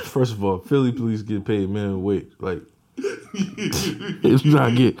 First of all, Philly police get paid minimum wage. Like, it's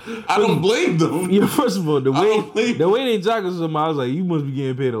not get. I don't blame them. Yeah, first of all, the way they tackle somebody, I was like, you must be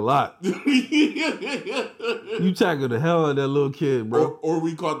getting paid a lot. You tackled the hell out of that little kid, bro. Or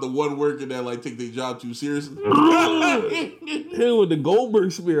we caught the one worker that, like, take their job too seriously. Him with the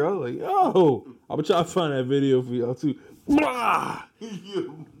Goldberg spear. I was like, yo, I'm gonna try to find that video for y'all too. Blah!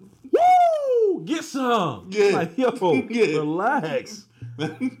 Woo! Get some. Yeah. Like, yo, relax.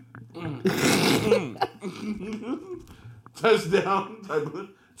 Touchdown type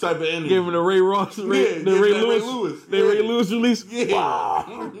of energy. Gave him the Ray Ross, Ray Lewis release. Yeah.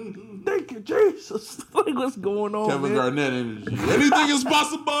 Wow. Thank you, Jesus. Like, what's going on, Kevin man? Garnett energy. Anything is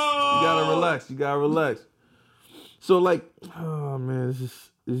possible. You gotta relax. So, like, oh man, it's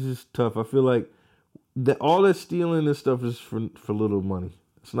just tough. I feel like all that stealing and stuff is for little money.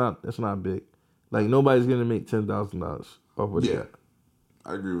 It's not big. Like, nobody's gonna make $10,000 off of that.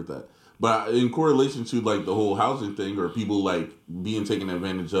 I agree with that. But in correlation to, like, the whole housing thing, or people, like, being taken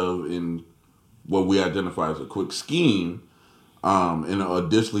advantage of in what we identify as a quick scheme, and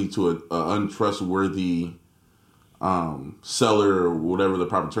additionally to an untrustworthy seller, or whatever the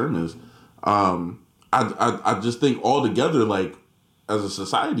proper term is, I just think altogether, like, as a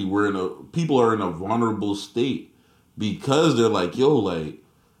society, people are in a vulnerable state because they're like, yo,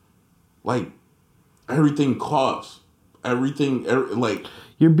 like everything costs. Everything, like,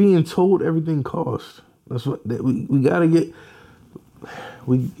 you're being told everything costs. That's what we gotta get.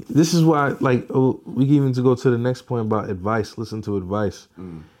 This is why, like, we can even to go to the next point about advice. Listen to advice.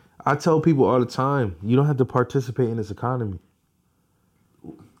 I tell people all the time, you don't have to participate in this economy.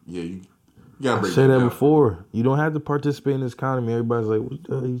 Yeah, You gotta I break said that down. before. You don't have to participate in this economy. Everybody's like, what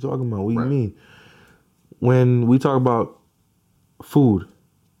the hell are you talking about? What do Right. you mean? When we talk about food,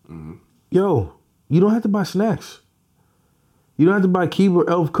 yo, you don't have to buy snacks. You don't have to buy Keebler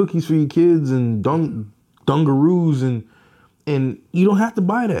Elf cookies for your kids and Dungaroos and you don't have to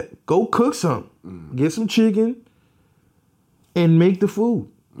buy that. Go cook some. Get some chicken and make the food.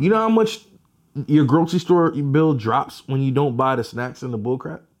 You know how much your grocery store bill drops when you don't buy the snacks and the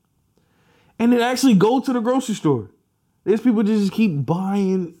bullcrap? And then actually go to the grocery store. There's people that just keep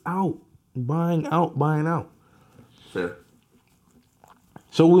buying out. Fair.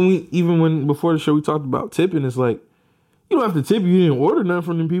 So before the show we talked about tipping, it's like, you don't have to tip. You didn't order nothing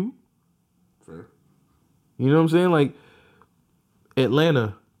from them people. Fair. You know what I'm saying? Like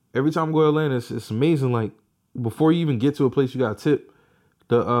Atlanta, every time I go to Atlanta, it's amazing. Like before you even get to a place, you got to tip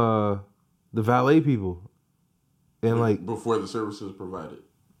the valet people, and like before the service is provided.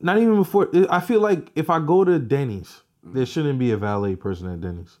 Not even before. I feel like if I go to Denny's, there shouldn't be a valet person at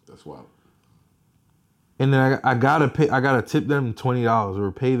Denny's. That's wild. And then I gotta tip them $20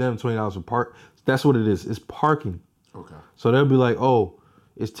 or pay them $20 for park. That's what it is. It's parking. Okay. So they'll be like, oh,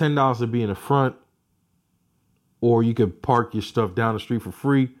 it's $10 to be in the front, or you could park your stuff down the street for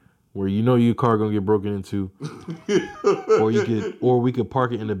free, where you know your car gonna get broken into, or we could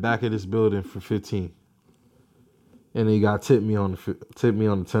park it in the back of this building for $15. And then you got to tip me on the 10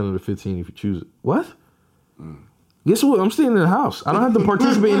 or the 15 if you choose it. What? Guess what? I'm staying in the house. I don't have to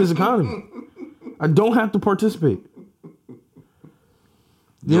participate in this economy. I don't have to participate.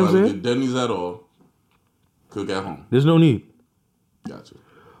 You know what I'm saying? Get Denny's at all. Cook at home. There's no need. Gotcha.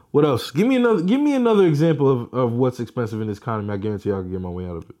 What else? Give me another example of what's expensive in this economy. I guarantee I can get my way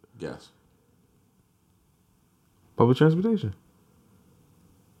out of it. Gas. Public transportation.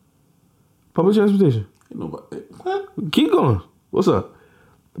 Public transportation. Ain't nobody. What? Keep going. What's up?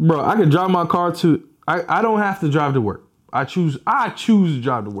 Bro, I can drive my car to... I don't have to drive to work. I choose to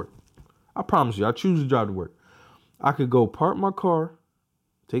drive to work. I promise you, I choose to drive to work. I could go park my car,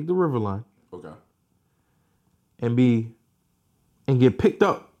 take the river line, Okay. and get picked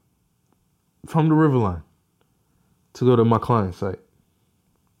up from the river line to go to my client's site.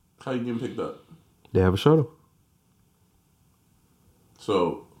 How you getting picked up? They have a shuttle.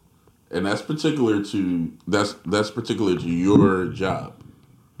 So, and that's particular to your job.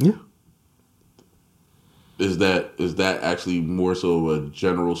 Yeah. Is that actually more so a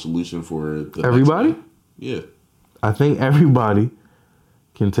general solution for Everybody? Yeah. I think everybody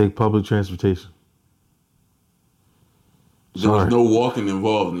can take public transportation. There was no walking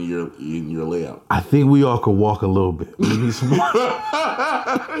involved in your layout. I think we all could walk a little bit. We need some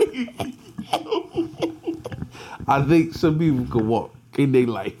I think some people could walk in their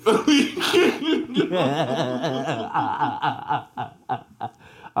life.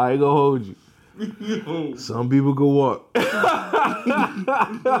 I ain't gonna hold you. Some people could walk.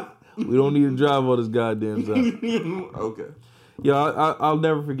 We don't need to drive all this goddamn time. Okay. Yeah, I'll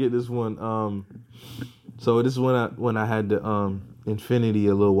never forget this one. So this is when I had the Infinity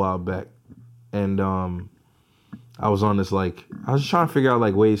a little while back, and I was on this I was just trying to figure out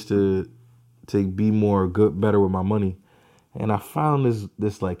ways to be better with my money, and I found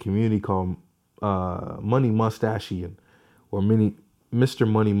this community called Money Mustachian, or Mr.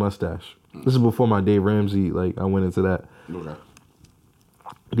 Money Mustache. This is before my Dave Ramsey. I went into that. Okay.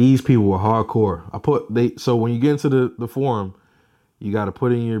 These people were hardcore. So when you get into the forum, you got to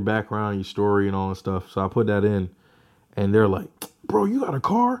put in your background, your story, and all that stuff. So I put that in, and they're like, "Bro, you got a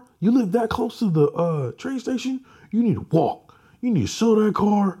car? You live that close to the train station? You need to walk. You need to sell that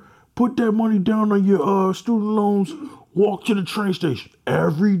car, put that money down on your student loans, walk to the train station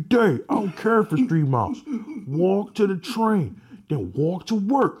every day. I don't care if it's 3 miles. Walk to the train, then walk to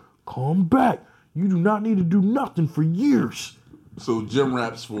work. Come back. You do not need to do nothing for years." So gym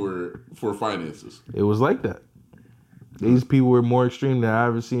raps for finances. It was like that. These people were more extreme than I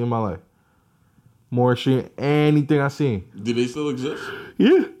ever seen in my life. More extreme than anything I seen. Do they still exist?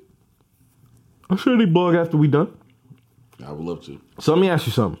 Yeah. I'm sure they blog after we done. I would love to. So let me ask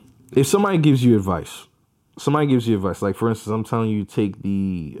you something. If somebody gives you advice, like for instance, I'm telling you take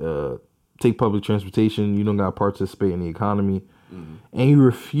public transportation, you don't got to participate in the economy, and you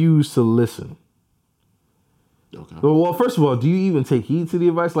refuse to listen. Okay. Well, first of all, do you even take heed to the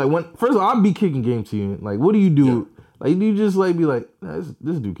advice? First of all, I'd be kicking game to you. What do you do? Yeah. Do you just be like, nah,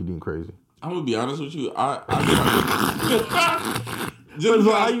 this dude could be crazy? I'm gonna be honest with you. I just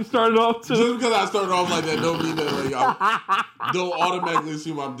how you started off too. Just because I started off like that don't mean that I don't automatically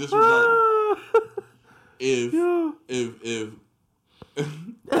assume I'm disregarding. If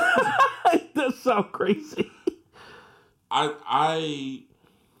that sounds crazy. I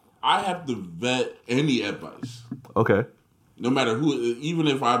I have to vet any advice. Okay. No matter who, even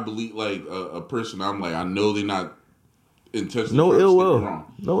if I believe like a person, I'm like, I know they're not intentionally No ill will.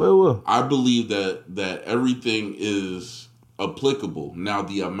 wrong. No ill will. I believe that everything is applicable. Now,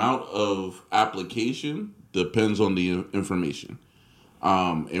 the amount of application depends on the information,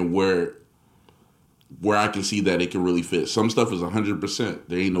 and where I can see that it can really fit. Some stuff is 100%.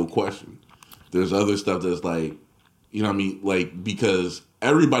 There ain't no question. There's other stuff that's like, you know what I mean? Like, because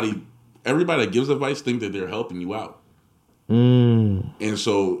everybody that gives advice think that they're helping you out. And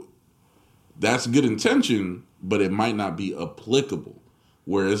so that's good intention, but it might not be applicable.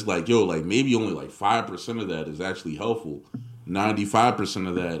 Where it's like, yo, like maybe only like 5% of that is actually helpful. 95%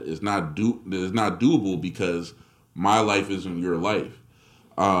 of that is not doable because my life isn't your life.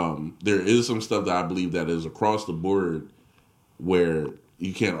 There is some stuff that I believe that is across the board where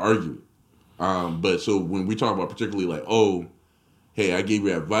you can't argue. But so when we talk about particularly like, oh, hey, I gave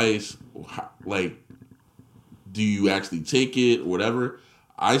you advice, like, do you actually take it or whatever?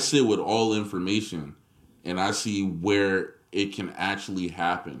 I sit with all information and I see where it can actually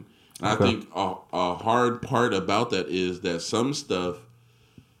happen. And I think a hard part about that is that some stuff,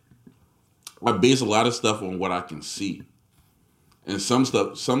 I base a lot of stuff on what I can see. And some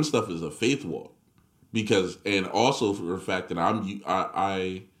stuff is a faith walk. And also for the fact that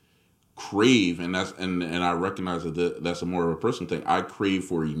I crave, and I recognize that that's a more of a personal thing. I crave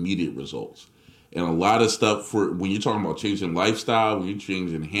for immediate results, and a lot of stuff for when you're talking about changing lifestyle, when you're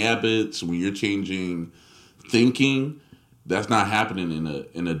changing habits, when you're changing thinking, that's not happening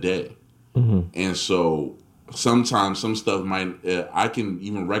in a day. Mm-hmm. And so sometimes some stuff I can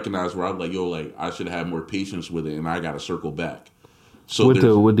even recognize where I'm like, yo, like I should have more patience with it, and I got to circle back. So with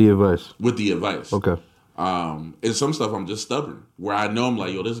the advice. With the advice, okay. And some stuff I'm just stubborn, where I know I'm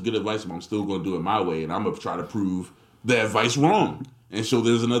like, yo, this is good advice, but I'm still going to do it my way, and I'm going to try to prove the advice wrong, and so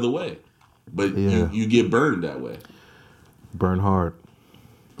there's another way. But you get burned that way. Burn hard.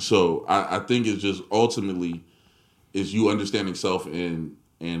 So I think it's just ultimately is you understanding self and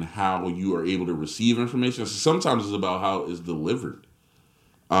how you are able to receive information. So sometimes it's about how it's delivered,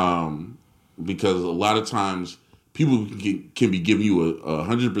 because a lot of times people can be giving you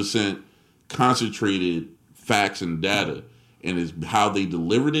 100% concentrated facts and data, and it's how they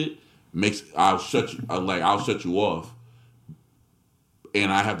delivered it I'll shut you off,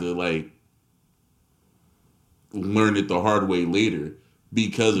 and I have to like learn it the hard way later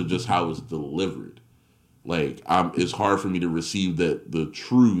because of just how it's delivered. Like it's hard for me to receive the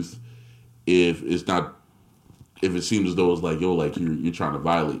truth if it seems as though it's like, yo, like you're trying to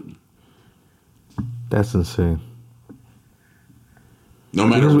violate me. That's insane. No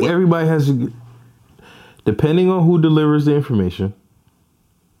matter because what, everybody has to, depending on who delivers the information,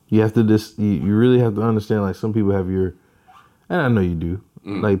 you have to you really have to understand, like, some people have and I know you do,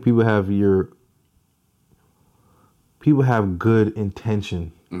 like people have good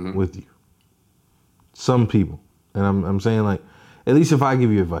intention with you. Some people, and I'm saying, like, at least if I give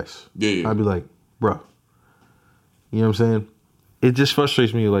you advice, I'd be like, bro, you know what I'm saying? It just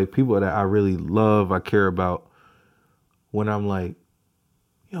frustrates me, like, people that I really love, I care about, when I'm like,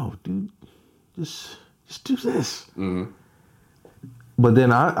 yo, dude, just do this. Mm-hmm. But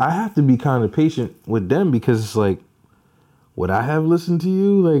then I have to be kind of patient with them, because it's like, would I have listened to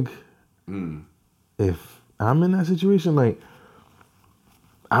you? Like, if I'm in that situation, like,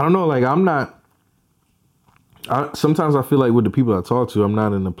 I don't know, like, sometimes I feel like with the people I talk to, I'm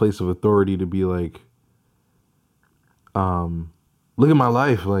not in a place of authority to be like, look at my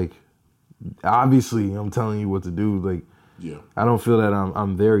life. Like, obviously I'm telling you what to do. Like, yeah, I don't feel that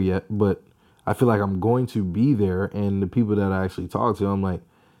I'm there yet, but I feel like I'm going to be there. And the people that I actually talk to, I'm like,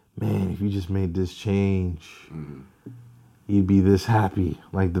 man, if you just made this change, you'd be this happy.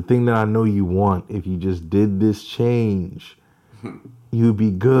 Like, the thing that I know you want, if you just did this change, you'd be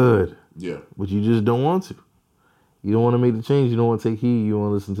good. Yeah. But you just don't want to. You don't want to make the change. You don't want to take heed. You don't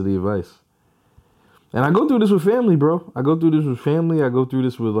want to listen to the advice. And I go through this with family, bro. I go through this with family. I go through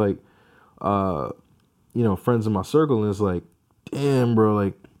this with, like, friends in my circle. And it's like, damn, bro,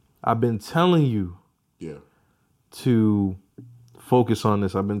 like, I've been telling you to focus on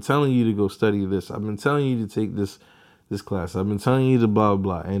this. I've been telling you to go study this. I've been telling you to take this class. I've been telling you to blah,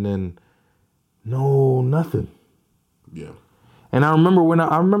 blah. And then, no, nothing. Yeah. And I remember when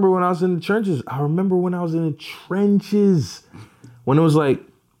I was in the trenches. When it was like,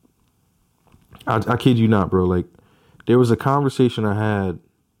 I kid you not, bro. Like, there was a conversation I had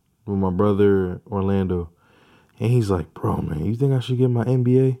with my brother Orlando, and he's like, bro, man, you think I should get my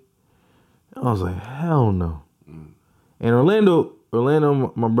MBA? And I was like, hell no. And Orlando,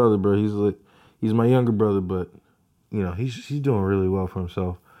 my brother, bro, he's my younger brother, but, you know, he's doing really well for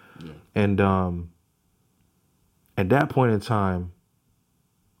himself. Yeah. And at that point in time,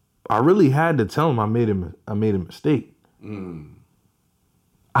 I really had to tell him I made a mistake.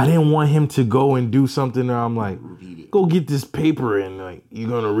 I didn't want him to go and do something that I'm like, go get this paper and like you're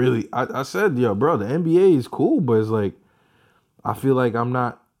gonna really. I said, yo, bro, the NBA is cool, but it's like I feel like I'm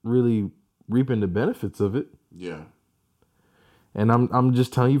not really reaping the benefits of it. Yeah. And I'm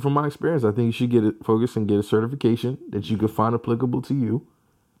just telling you from my experience, I think you should get it focused and get a certification that you could find applicable to you,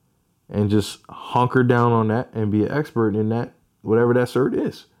 and just hunker down on that and be an expert in that, whatever that cert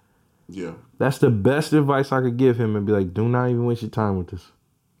is. Yeah. That's the best advice I could give him, and be like, do not even waste your time with this.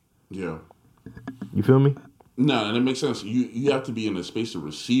 Yeah. You feel me? No, and it makes sense. You have to be in a space to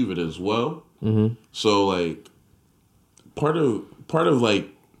receive it as well. Mm-hmm. So like part of like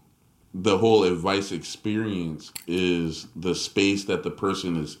the whole advice experience is the space that the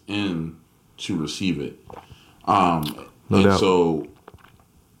person is in to receive it. No and doubt. so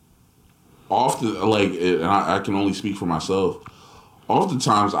often, like, and I can only speak for myself.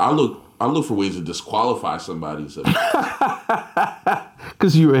 Oftentimes, I look for ways to disqualify somebody's advice.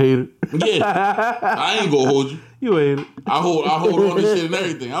 Cause you a hater. Yeah, I ain't gonna hold you. You a hater. I hold on to shit and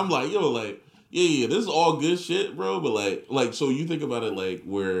everything. I'm like, yo, like, yeah, this is all good shit, bro. But like, so you think about it, like,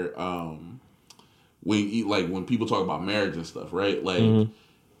 where when people talk about marriage and stuff, right? Like,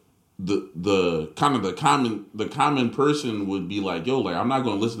 the common person would be like, yo, like, I'm not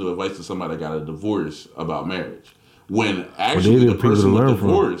gonna listen to advice to somebody that got a divorce about marriage. When actually the person with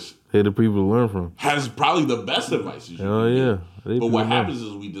divorce they're the people to learn from. Has probably the best advice. Hell yeah. But what happens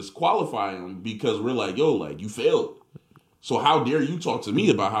is we disqualify them because we're like, yo, like, you failed. So how dare you talk to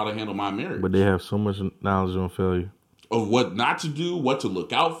me about how to handle my marriage? But they have so much knowledge on failure. Of what not to do, what to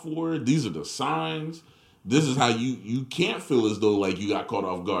look out for. These are the signs. This is how you can't feel as though like you got caught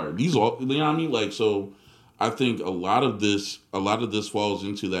off guard. These all, you know what I mean? Like, so I think a lot of this falls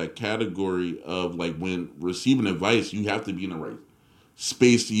into that category of like when receiving advice, you have to be in the right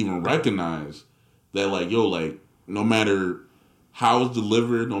space to even recognize that, like, yo, like, no matter how it's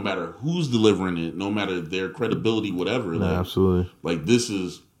delivered, no matter who's delivering it, no matter their credibility, whatever, like, absolutely, like, this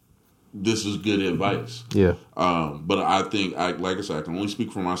is good advice. Yeah. But I think, like I said, I can only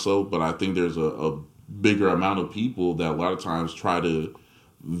speak for myself, but I think there's a bigger amount of people that a lot of times try to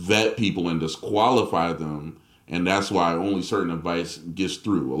vet people and disqualify them, and that's why only certain advice gets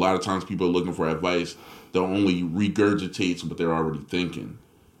through. A lot of times people are looking for advice that only regurgitates what they're already thinking.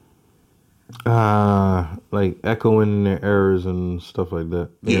 Like echoing their errors and stuff like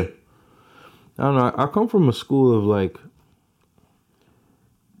that. Yeah. I don't know. I come from a school of like,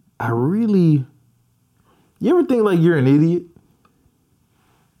 you ever think like you're an idiot?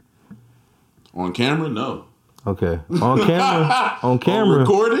 On camera? No. Okay. On camera. On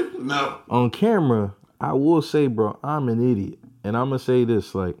recorded? No. On camera, I will say, bro, I'm an idiot. And I'm going to say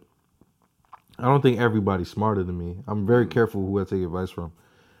this, like, I don't think everybody's smarter than me. I'm very careful who I take advice from.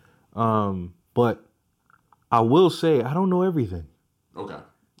 But I will say I don't know everything. Okay.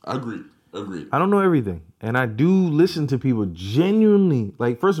 Agreed. I don't know everything. And I do listen to people genuinely.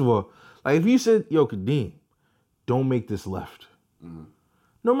 Like, first of all, like if you said, yo, Kadeem, don't make this left. Mm-hmm.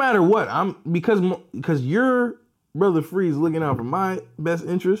 No matter what, because your brother Free is looking out for my best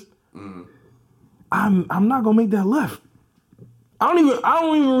interest. Mm-hmm. I'm not gonna make that left. I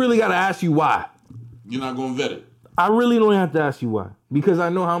don't even really gotta ask you why. You're not gonna vet it. I really don't have to ask you why, because I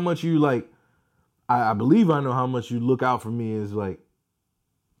know how much you like. I believe I know how much you look out for me. Is like,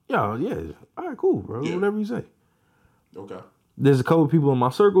 yeah, all right, cool, bro. Yeah. Whatever you say. Okay. There's a couple of people in my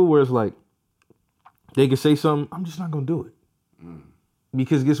circle where it's like, they can say something, I'm just not gonna do it.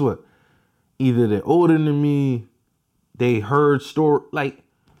 Because guess what? Either they're older than me, they heard story like,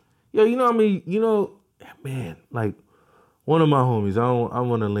 yo, you know what I mean? You know, man, like one of my homies, I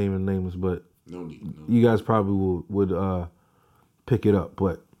want to name his names, but no need. You guys probably would pick it up.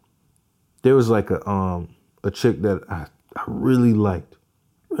 But there was like a chick that I really liked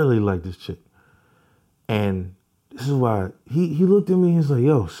this chick, and this is why he looked at me. He's like,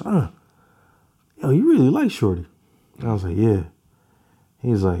 "Yo, son, yo, you really like Shorty?" And I was like, "Yeah."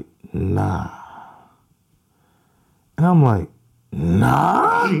 He's like, "Nah," and I'm like,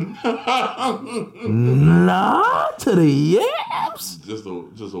 "Nah, nah to the yaps." Just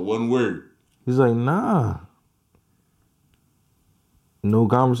a one word. He's like, "Nah." No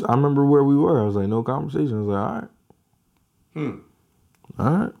conversation. I remember where we were. I was like, no conversation. I was like, all right.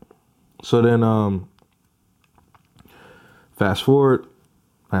 All right. So then, fast forward.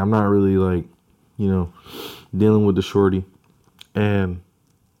 I'm not really like, dealing with the shorty.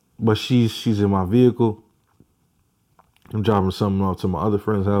 But she's in my vehicle. I'm dropping something off to my other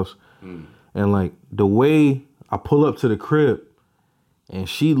friend's house. And like the way I pull up to the crib And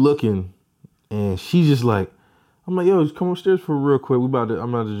she looking, and she just like, I'm like, yo, just come upstairs for real quick. I'm about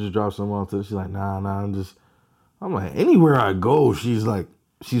to just drop something off to her. She's like, nah, I'm like, anywhere I go, she's like,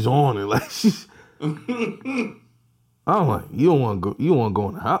 she's on it. Like, she's, I'm like, you don't want to go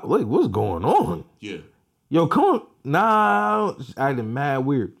in the house? Like, what's going on? Yeah. Yo, come on. Nah, she's acting mad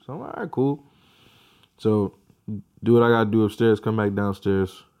weird. So I'm like, all right, cool. So do what I got to do upstairs, come back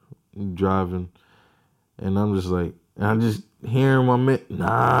downstairs, driving. And I'm just like, and I just hearing my man,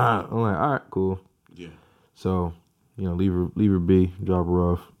 nah. I'm like, all right, cool. Yeah. So, leave her be, drop her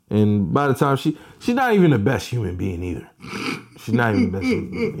off. And by the time she's not even the best human being either. She's not even the best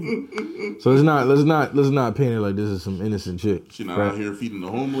human being either. So let's not paint it like this is some innocent chick. She's not out here feeding the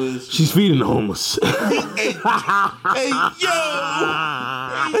homeless. She's feeding the homeless. Hey, yo.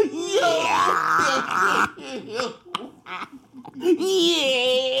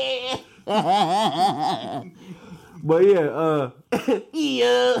 Yeah. But yeah,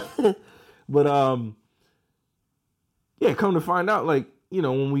 But yeah, come to find out, like,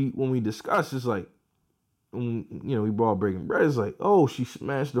 when we discuss, it's like, we brought breaking bread, it's like, oh, she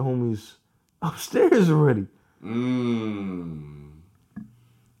smashed the homies upstairs already.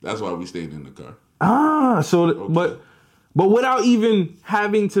 That's why we stayed in the car. So Okay. but without even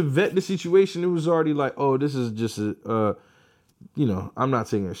having to vet the situation, it was already like, oh, this is just I'm not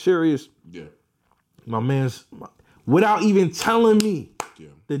taking it serious. Yeah. Without even telling me Yeah.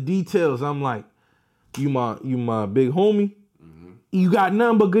 the details, I'm like, you my big homie. Mm-hmm. You got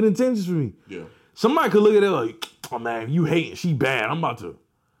nothing but good intentions for me. Yeah. Somebody could look at it like, oh man, you hating, she bad, I'm about to.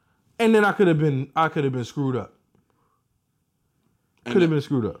 And then I could have been screwed up. Could have been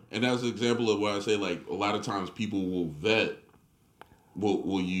screwed up. And that's an example of why I say, like, a lot of times people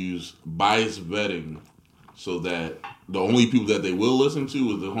will use biased vetting so that the only people that they will listen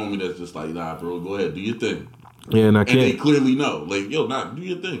to is the homie that's just like, nah, bro, go ahead, do your thing. Yeah, and I can't. And they clearly know, like, yo, do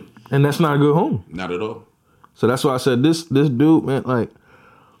your thing. And that's not a good home. Not at all. So that's why I said this dude, man, like,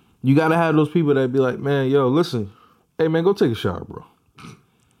 you gotta have those people that be like, man, yo, listen, hey man, go take a shower, bro.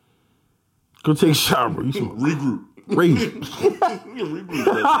 Go take a shower, bro. Regroup.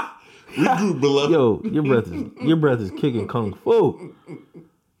 Regroup, beloved. Yo, your breath is kicking kung fu.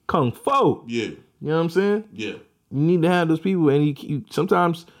 Kung fu. Yeah. You know what I'm saying? Yeah. You need to have those people, and you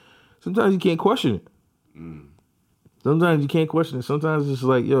sometimes you can't question it. Sometimes you can't question it. Sometimes it's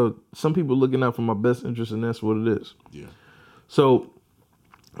like, yo, some people looking out for my best interest, and that's what it is. Yeah. So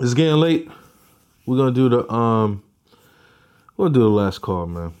it's getting late. We're gonna do the last call,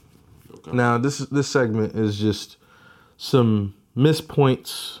 man. Okay. Now this segment is just some missed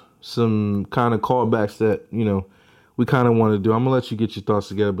points, some kind of callbacks that we kind of want to do. I'm gonna let you get your thoughts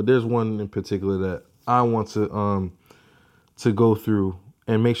together, but there's one in particular that I want to go through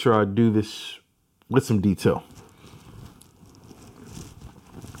and make sure I do this with some detail.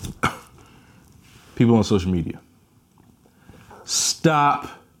 People on social media, stop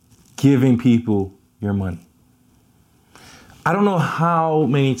giving people your money. I don't know how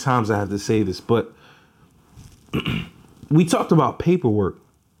many times I have to say this, but we talked about paperwork.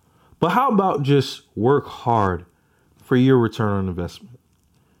 But how about just work hard for your return on investment?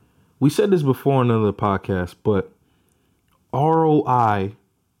 We said this before on another podcast, but ROI,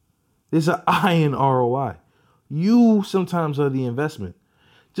 there's an I in ROI. You sometimes are the investment.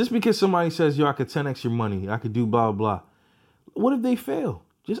 Just because somebody says, yo, I could 10x your money, I could do blah, blah. What if they fail?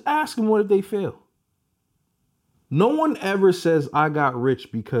 Just ask them what if they fail. No one ever says I got rich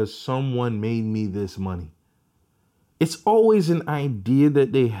because someone made me this money. It's always an idea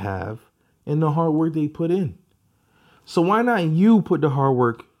that they have and the hard work they put in. So why not you put the hard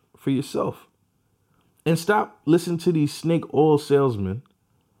work for yourself? And stop listening to these snake oil salesmen,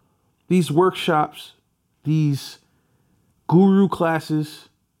 these workshops, these guru classes,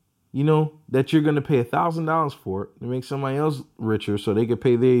 that you're going to pay $1,000 for it to make somebody else richer so they could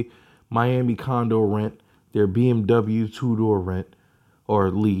pay their Miami condo rent, their BMW 2-door rent or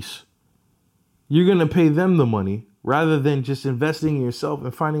lease. You're going to pay them the money rather than just investing in yourself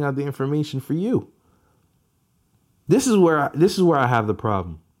and finding out the information for you. This is where I have the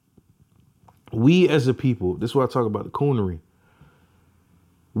problem. We as a people, this is what I talk about the coonery.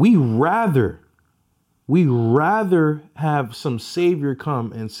 We rather have some savior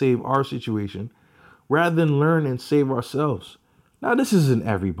come and save our situation rather than learn and save ourselves. Now, this isn't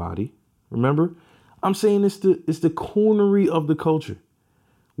everybody. Remember, I'm saying it's the coonery of the culture.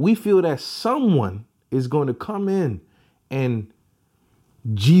 We feel that someone is going to come in and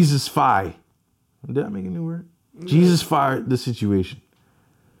Jesus-fy. Did I make a new word? Jesus-fy the situation.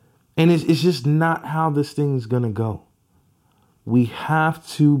 And it's just not how this thing's going to go. We have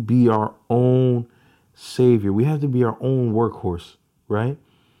to be our own savior. We have to be our own workhorse, right?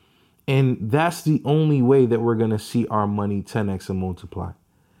 And that's the only way that we're going to see our money 10x and multiply.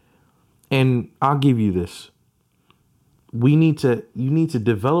 And I'll give you this. You need to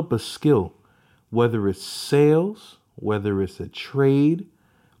develop a skill, whether it's sales, whether it's a trade,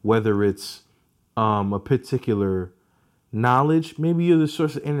 whether it's a particular knowledge. Maybe you're the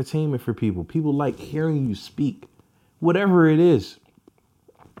source of entertainment for people. People like hearing you speak, whatever it is.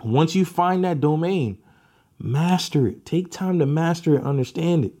 Once you find that domain, master it. Take time to master it,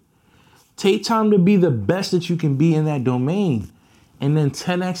 understand it. Take time to be the best that you can be in that domain, and then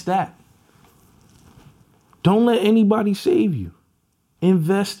 10x that. Don't let anybody save you.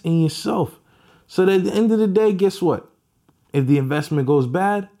 Invest in yourself. So that at the end of the day, guess what? If the investment goes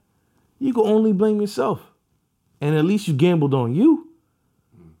bad, you can only blame yourself. And at least you gambled on you.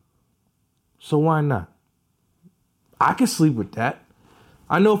 So why not? I can sleep with that.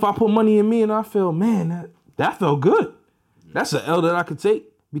 I know if I put money in me and I feel, man, that felt good. That's an L that I could take.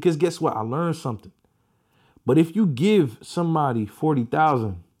 Because guess what? I learned something. But if you give somebody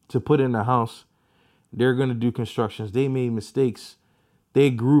 $40,000 to put in a house, they're going to do constructions. They made mistakes. They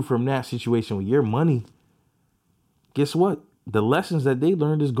grew from that situation with your money. Guess what? The lessons that they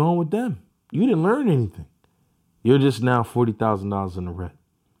learned is gone with them. You didn't learn anything. You're just now $40,000 in the red.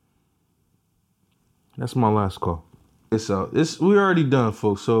 That's my last call. We already done,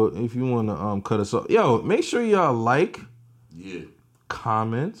 folks. So if you want to cut us off, make sure y'all like,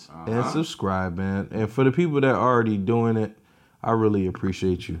 comment, and subscribe, man. And for the people that are already doing it, I really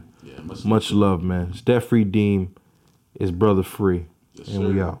appreciate you. Yeah, much love, man. It's Debt Free Deem. It's Brother Free. Yes, and sir.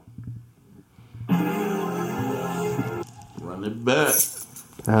 We out. Run it back.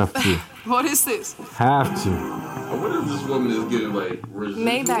 Have to. What is this? Have to. I wonder if this woman is getting like residual,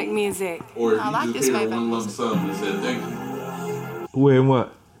 Maybach music. or if I you like just this paid her Maybach one lump music. sum and said thank you. Wait,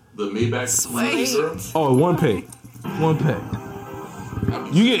 what? The Maybach Sweet. girl? Oh, one pay. One pay.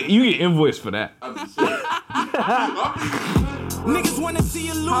 You get invoiced for that. Niggas wanna see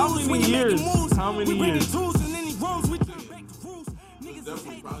you lose. How many when you years? making moves. How many we bringing years? tools and any roads we try to break the rules. Niggas is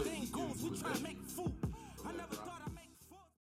hating, they ain't goons. We try to make